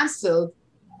were canceled,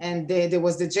 and there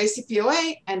was the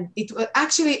JCPOA, and it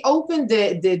actually opened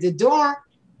the door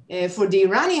for the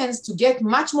Iranians to get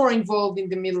much more involved in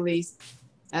the Middle East.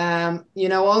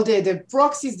 All the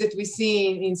proxies that we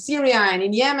see in Syria and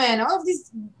in Yemen, all of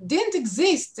this didn't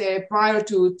exist prior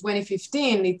to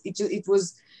 2015. It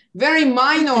was very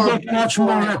minor.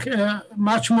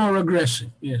 Much more aggressive,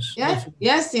 yes.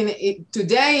 Yes.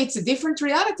 Today, it's a different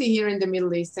reality here in the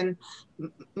Middle East. And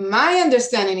my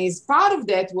understanding is part of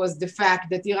that was the fact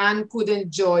that Iran could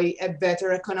enjoy a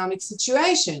better economic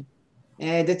situation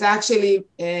that actually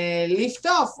lift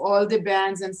off all the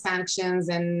bans and sanctions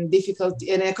and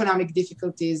economic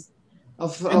difficulties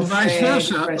of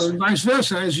vice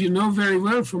versa, as you know very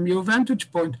well from your vantage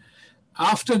point.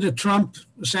 After the Trump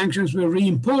sanctions were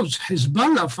reimposed,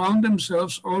 Hezbollah found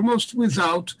themselves almost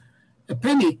without a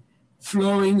penny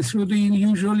flowing through the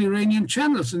usual Iranian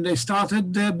channels, and they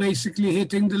started basically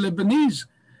hitting the Lebanese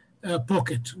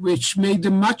pocket, which made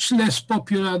them much less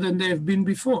popular than they have been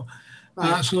before.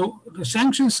 So the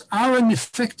sanctions are an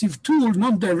effective tool,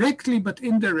 not directly, but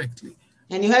indirectly.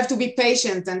 And you have to be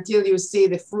patient until you see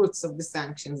the fruits of the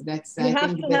sanctions. You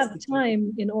have to have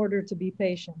time in order to be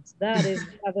patient. That is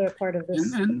the other part of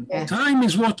this. And time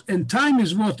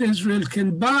is what Israel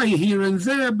can buy here and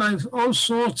there by all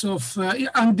sorts of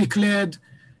undeclared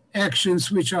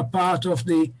actions, which are part of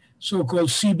the so-called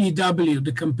CBW,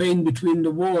 the campaign between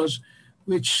the wars,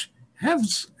 which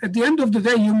has, at the end of the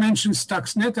day, you mentioned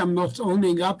Stuxnet. I'm not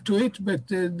owning up to it, but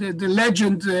the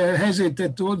legend has it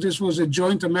that this was a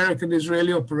joint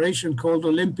American-Israeli operation called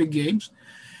Olympic Games,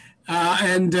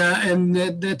 and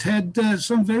that had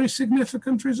some very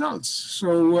significant results.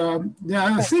 So there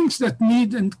are things that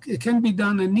need and can be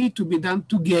done and need to be done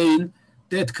to gain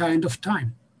that kind of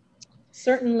time.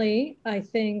 Certainly, I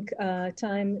think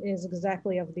time is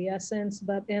exactly of the essence,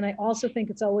 and I also think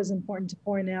it's always important to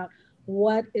point out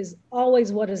what is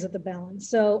at the balance.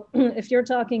 So if you're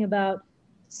talking about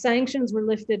sanctions were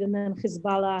lifted and then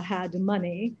Hezbollah had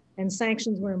money, and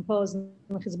sanctions were imposed and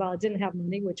Hezbollah didn't have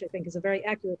money, which I think is a very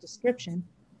accurate description.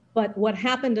 But what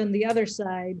happened on the other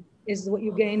side is what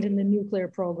you gained in the nuclear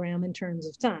program in terms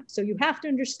of time. So you have to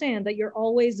understand that you're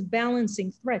always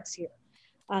balancing threats here.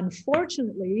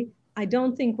 Unfortunately, I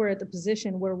don't think we're at the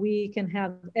position where we can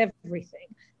have everything.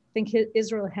 I think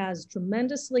Israel has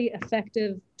tremendously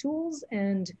effective tools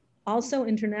and also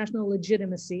international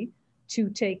legitimacy to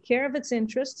take care of its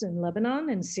interests in Lebanon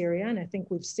and Syria. And I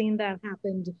think we've seen that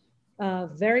happen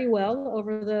very well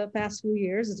over the past few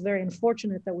years. It's very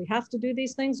unfortunate that we have to do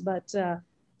these things, but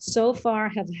so far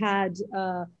have had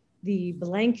the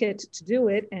blanket to do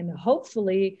it. And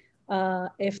hopefully,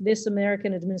 if this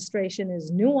American administration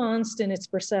is nuanced in its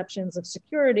perceptions of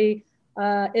security,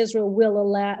 Israel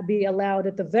will be allowed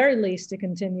at the very least to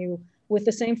continue with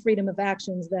the same freedom of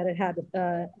actions that it had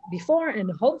before.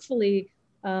 And hopefully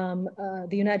the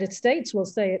United States will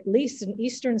stay at least in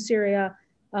eastern Syria.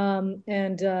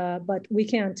 But we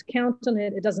can't count on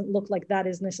it. It doesn't look like that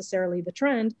is necessarily the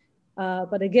trend.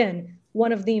 But again,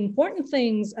 one of the important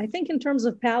things, I think in terms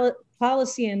of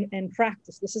policy and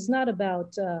practice, this is not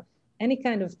about any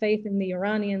kind of faith in the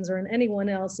Iranians or in anyone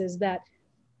else, is that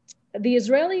the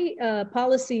Israeli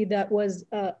policy that was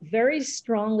very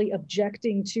strongly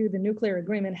objecting to the nuclear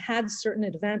agreement had certain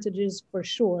advantages for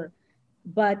sure.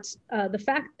 But the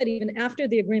fact that even after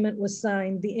the agreement was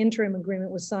signed, the interim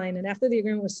agreement was signed, and after the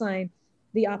agreement was signed,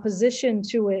 the opposition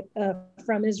to it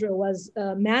from Israel was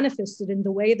manifested in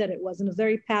the way that it was, in a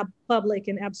very public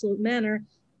and absolute manner,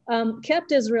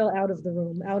 kept Israel out of the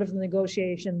room, out of the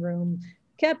negotiation room,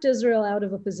 kept Israel out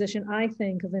of a position, I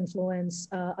think, of influence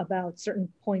about certain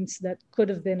points that could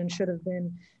have been and should have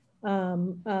been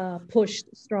pushed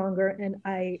stronger. And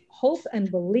I hope and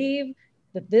believe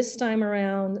that this time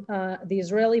around, the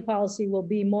Israeli policy will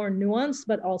be more nuanced,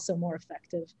 but also more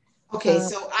effective. Okay,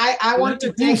 so I want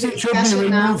to take the discussion should be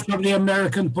removed now from the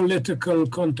American political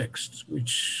context,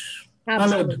 which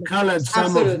colored some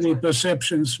Absolutely. of the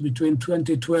perceptions between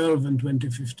 2012 and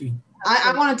 2015.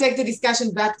 I want to take the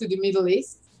discussion back to the Middle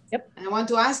East. Yep. I want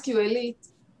to ask you, Helit,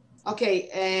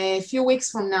 okay, a few weeks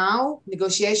from now,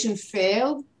 negotiation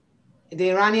failed.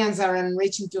 The Iranians are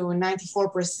reaching to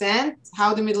 94%.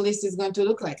 How the Middle East is going to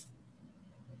look like?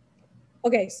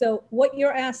 Okay, so what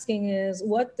you're asking is,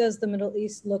 what does the Middle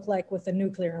East look like with a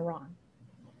nuclear Iran?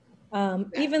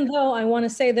 Even though I want to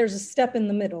say there's a step in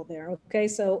the middle there, okay?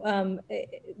 So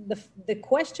the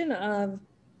question of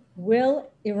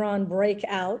will Iran break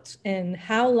out and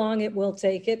how long it will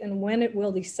take it and when it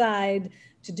will decide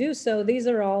to do so, these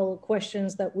are all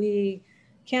questions that we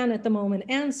can at the moment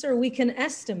answer. We can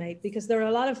estimate because there are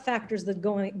a lot of factors that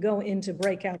go into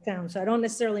breakout down. So I don't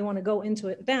necessarily want to go into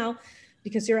it now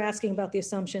because you're asking about the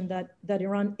assumption that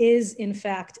Iran is in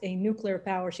fact a nuclear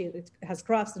power. It has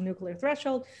crossed the nuclear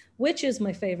threshold, which is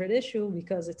my favorite issue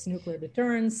because it's nuclear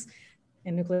deterrence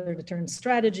and nuclear deterrence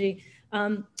strategy.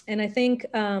 And I think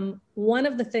one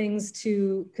of the things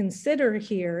to consider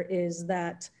here is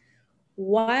that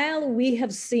while we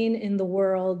have seen in the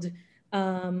world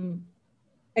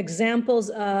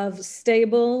examples of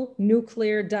stable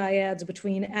nuclear dyads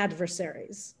between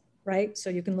adversaries, right? So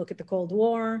you can look at the Cold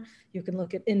War, you can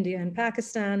look at India and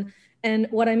Pakistan. And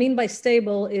what I mean by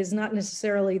stable is not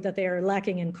necessarily that they are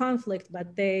lacking in conflict,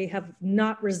 but they have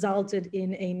not resulted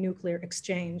in a nuclear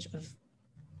exchange of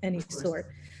any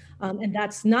sort. And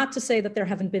that's not to say that there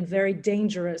haven't been very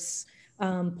dangerous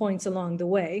points along the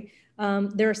way.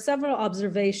 There are several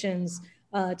observations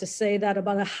to say that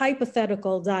about a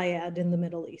hypothetical dyad in the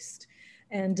Middle East.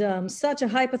 And such a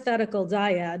hypothetical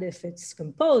dyad, if it's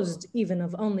composed even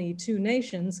of only two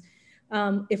nations,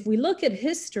 if we look at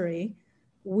history,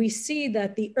 we see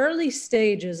that the early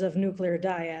stages of nuclear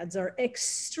dyads are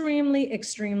extremely,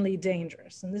 extremely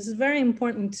dangerous. And this is very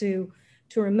important to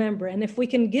remember. And if we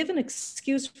can give an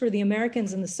excuse for the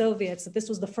Americans and the Soviets that this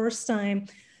was the first time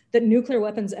that nuclear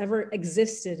weapons ever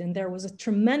existed, and there was a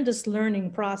tremendous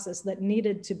learning process that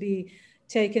needed to be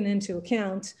taken into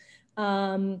account,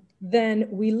 then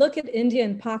we look at India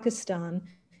and Pakistan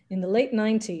in the late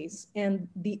 90s, and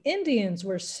the Indians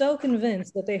were so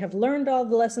convinced that they have learned all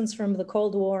the lessons from the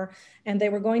Cold War, and they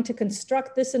were going to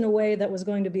construct this in a way that was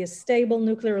going to be a stable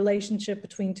nuclear relationship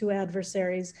between two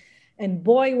adversaries. And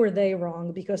boy, were they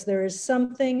wrong, because there is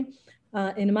something,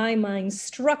 in my mind,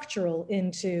 structural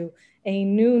into a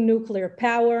new nuclear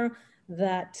power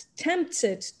that tempts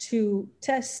it to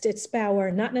test its power,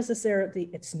 not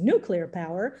necessarily its nuclear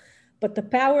power, but the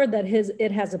power that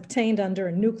it has obtained under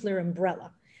a nuclear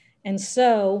umbrella. And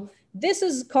so this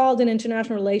is called in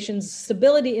international relations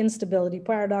stability, instability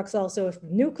paradox. Also, if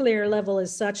nuclear level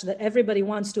is such that everybody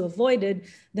wants to avoid it,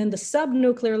 then the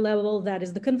sub-nuclear level, that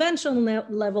is the conventional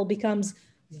level, becomes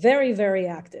very, very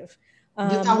active.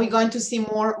 Are we going to see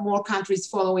more countries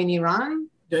following Iran?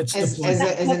 That's the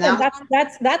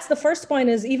point. That's the first point,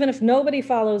 is even if nobody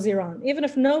follows Iran,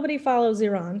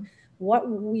 what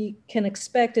we can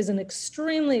expect is an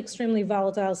extremely, extremely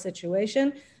volatile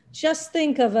situation. Just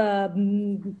think of a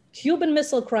Cuban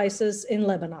Missile Crisis in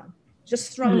Lebanon,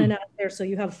 just throwing it out there so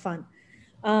you have fun.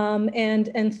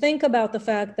 And think about the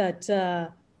fact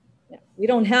that we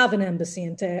don't have an embassy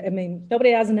in Tehran. I mean,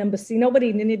 nobody has an embassy. Nobody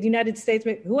in the United States,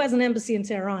 who has an embassy in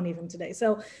Tehran even today?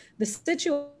 So the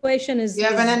situation is— You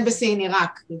have an embassy in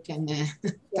Iraq, you can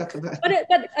talk about.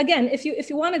 But again, if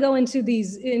you want to go into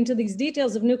these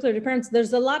details of nuclear deterrence,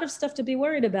 there's a lot of stuff to be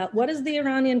worried about. What is the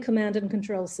Iranian command and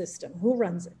control system? Who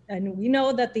runs it? And we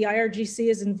know that the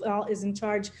IRGC is in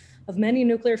charge of many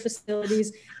nuclear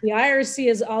facilities. The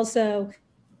IRC is also—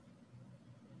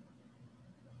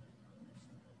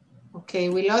 Okay,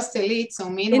 we lost Helit, so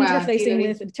meanwhile—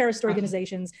 interfacing with terrorist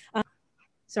organizations.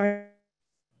 Sorry.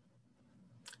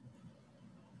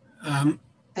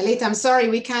 Helit, I'm sorry,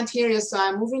 we can't hear you, so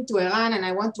I'm moving to Iran, and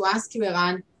I want to ask you,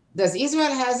 Iran, does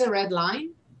Israel has a red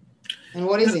line? And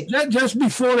what is it? Just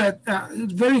before that,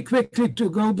 very quickly to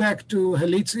go back to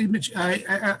Helit's image,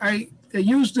 I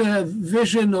used the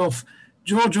vision of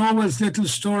George Orwell's little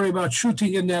story about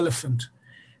shooting an elephant.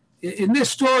 In this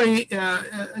story,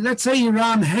 let's say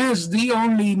Iran has the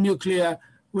only nuclear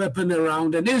weapon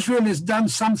around, and Israel has done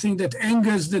something that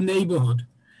angers the neighborhood,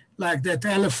 like that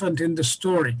elephant in the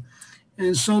story.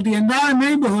 And so the entire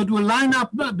neighborhood will line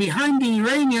up behind the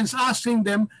Iranians asking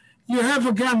them, you have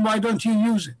a gun, why don't you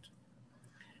use it?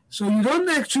 So you don't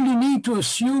actually need to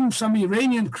assume some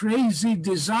Iranian crazy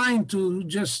design to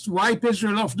just wipe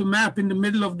Israel off the map in the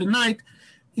middle of the night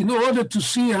in order to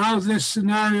see how this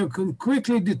scenario can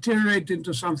quickly deteriorate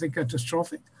into something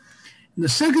catastrophic. And the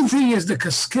second thing is the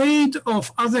cascade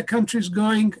of other countries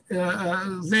going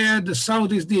there, the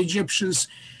Saudis, the Egyptians,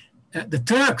 the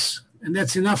Turks, and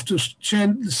that's enough to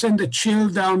send a chill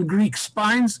down Greek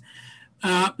spines,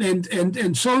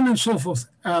 and so on and so forth.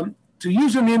 To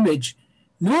use an image,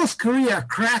 North Korea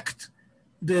cracked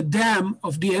the dam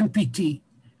of the NPT,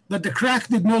 but the crack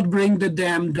did not bring the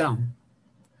dam down.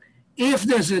 If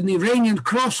there's an Iranian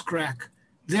cross crack,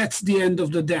 that's the end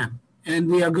of the dam. And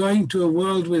we are going to a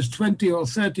world with 20 or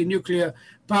 30 nuclear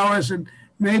powers, and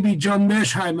maybe John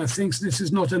Mearsheimer thinks this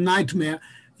is not a nightmare.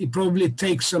 He probably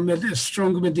takes some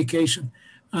strong medication.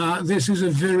 This is a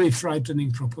very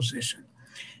frightening proposition.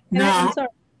 Now,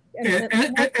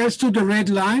 as to the red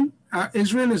line,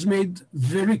 Israel has made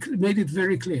it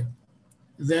very clear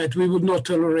that we would not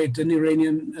tolerate an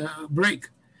Iranian break.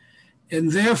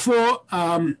 And therefore,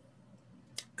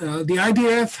 the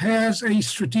IDF has a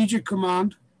strategic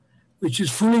command which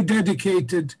is fully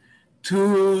dedicated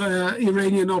to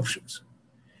Iranian options.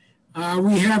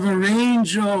 We have a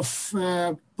range of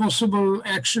possible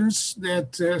actions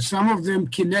that some of them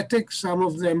kinetic, some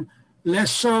of them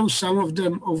less so, some of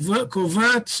them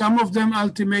covert, some of them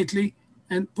ultimately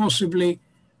and possibly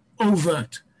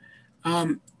overt.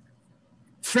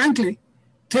 Frankly,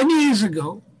 10 years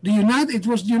ago, it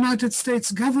was the United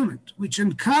States government which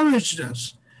encouraged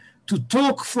us to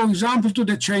talk, for example, to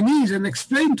the Chinese and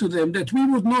explain to them that we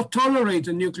would not tolerate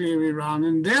a nuclear Iran.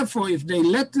 And therefore, if they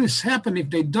let this happen, if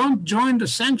they don't join the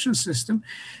sanctions system,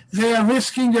 they are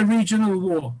risking a regional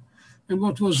war. And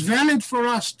what was valid for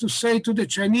us to say to the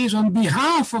Chinese on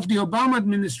behalf of the Obama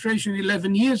administration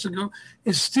 11 years ago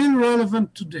is still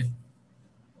relevant today.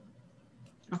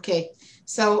 Okay.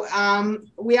 So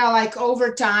we are like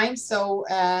over time. So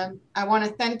I want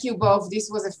to thank you both. This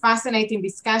was a fascinating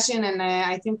discussion, and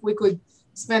I think we could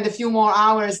spend a few more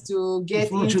hours to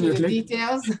get into the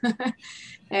details.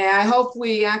 I hope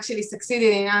we actually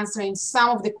succeeded in answering some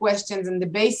of the questions and the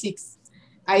basics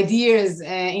ideas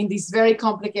in this very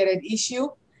complicated issue.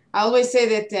 I always say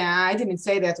that, I didn't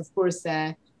say that, of course,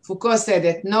 Foucault said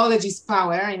that knowledge is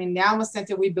power. And in the Alma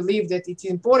Center, we believe that it's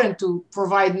important to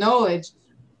provide knowledge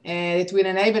that will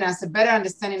enable us a better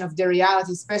understanding of the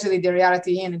reality, especially the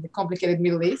reality in the complicated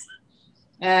Middle East.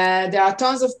 There are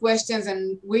tons of questions,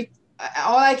 and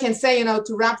all I can say,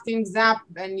 to wrap things up,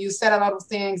 and you said a lot of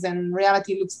things, and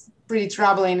reality looks pretty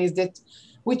troubling, is that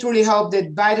we truly hope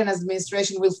that Biden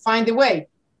administration will find a way.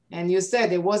 And you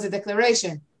said there was a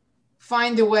declaration,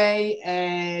 find a way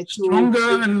to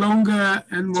stronger and longer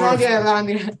and more stronger and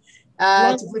longer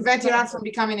to prevent Iran from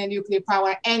becoming a nuclear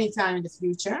power anytime in the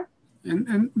future.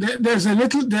 And there's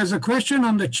a question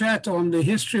on the chat on the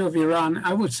history of Iran.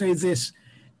 I would say this: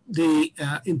 the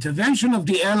intervention of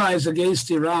the allies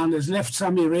against Iran has left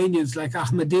some Iranians like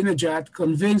Ahmadinejad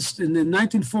convinced in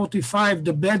 1945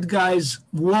 the bad guys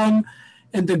won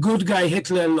and the good guy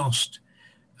Hitler lost.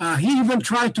 He even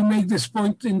tried to make this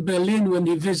point in Berlin when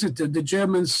he visited. The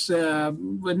Germans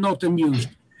were not amused.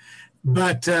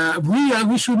 But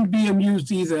we shouldn't be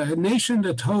amused either. A nation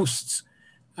that hosts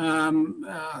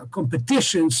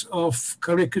competitions of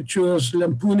caricatures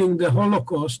lampooning the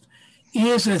Holocaust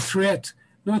is a threat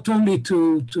not only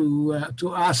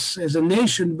to us as a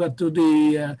nation, but to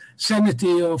the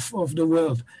sanity of the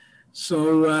world. So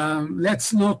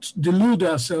let's not delude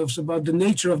ourselves about the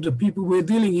nature of the people we're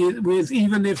dealing with,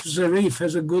 even if Zarif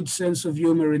has a good sense of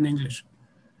humor in English.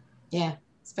 Yeah,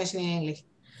 especially in English.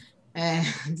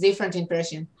 Different in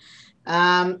Persian.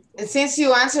 Since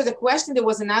you answered the question, there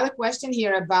was another question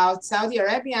here about Saudi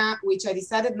Arabia, which I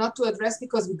decided not to address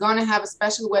because we're going to have a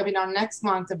special webinar next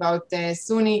month about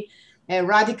Sunni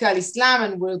radical Islam,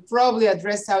 and we'll probably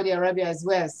address Saudi Arabia as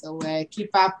well. So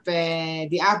keep up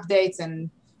the updates and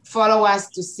follow us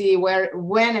to see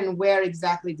when and where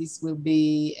exactly this will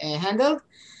be handled.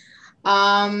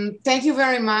 Thank you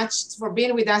very much for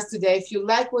being with us today. If you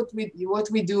like what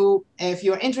we do, if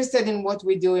you're interested in what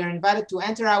we do, you're invited to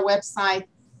enter our website,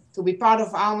 to be part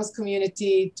of Alma's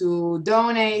community, to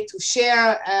donate, to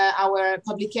share our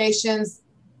publications.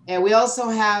 We also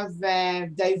have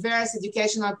diverse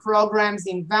educational programs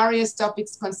in various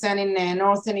topics concerning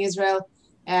Northern Israel,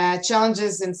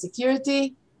 challenges and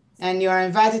security. And you are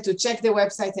invited to check the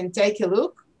website and take a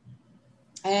look.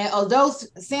 Although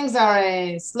things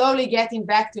are slowly getting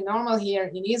back to normal here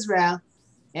in Israel,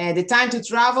 the time to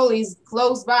travel is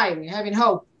close by. We're having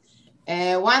hope.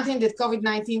 One thing that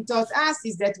COVID-19 taught us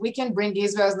is that we can bring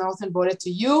Israel's northern border to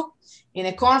you in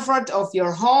a comfort of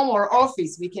your home or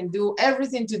office. We can do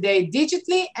everything today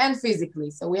digitally and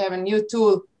physically. So we have a new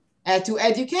tool to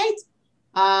educate.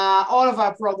 All of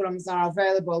our programs are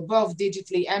available both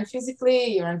digitally and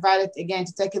physically. You're invited again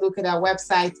to take a look at our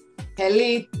website.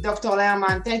 Helit, Dr.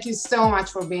 Learnman, thank you so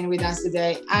much for being with us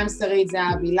today. I'm Sarit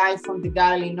Zehavi, live from the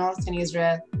Galilee, Northern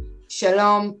Israel.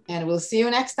 Shalom, and we'll see you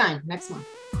next month.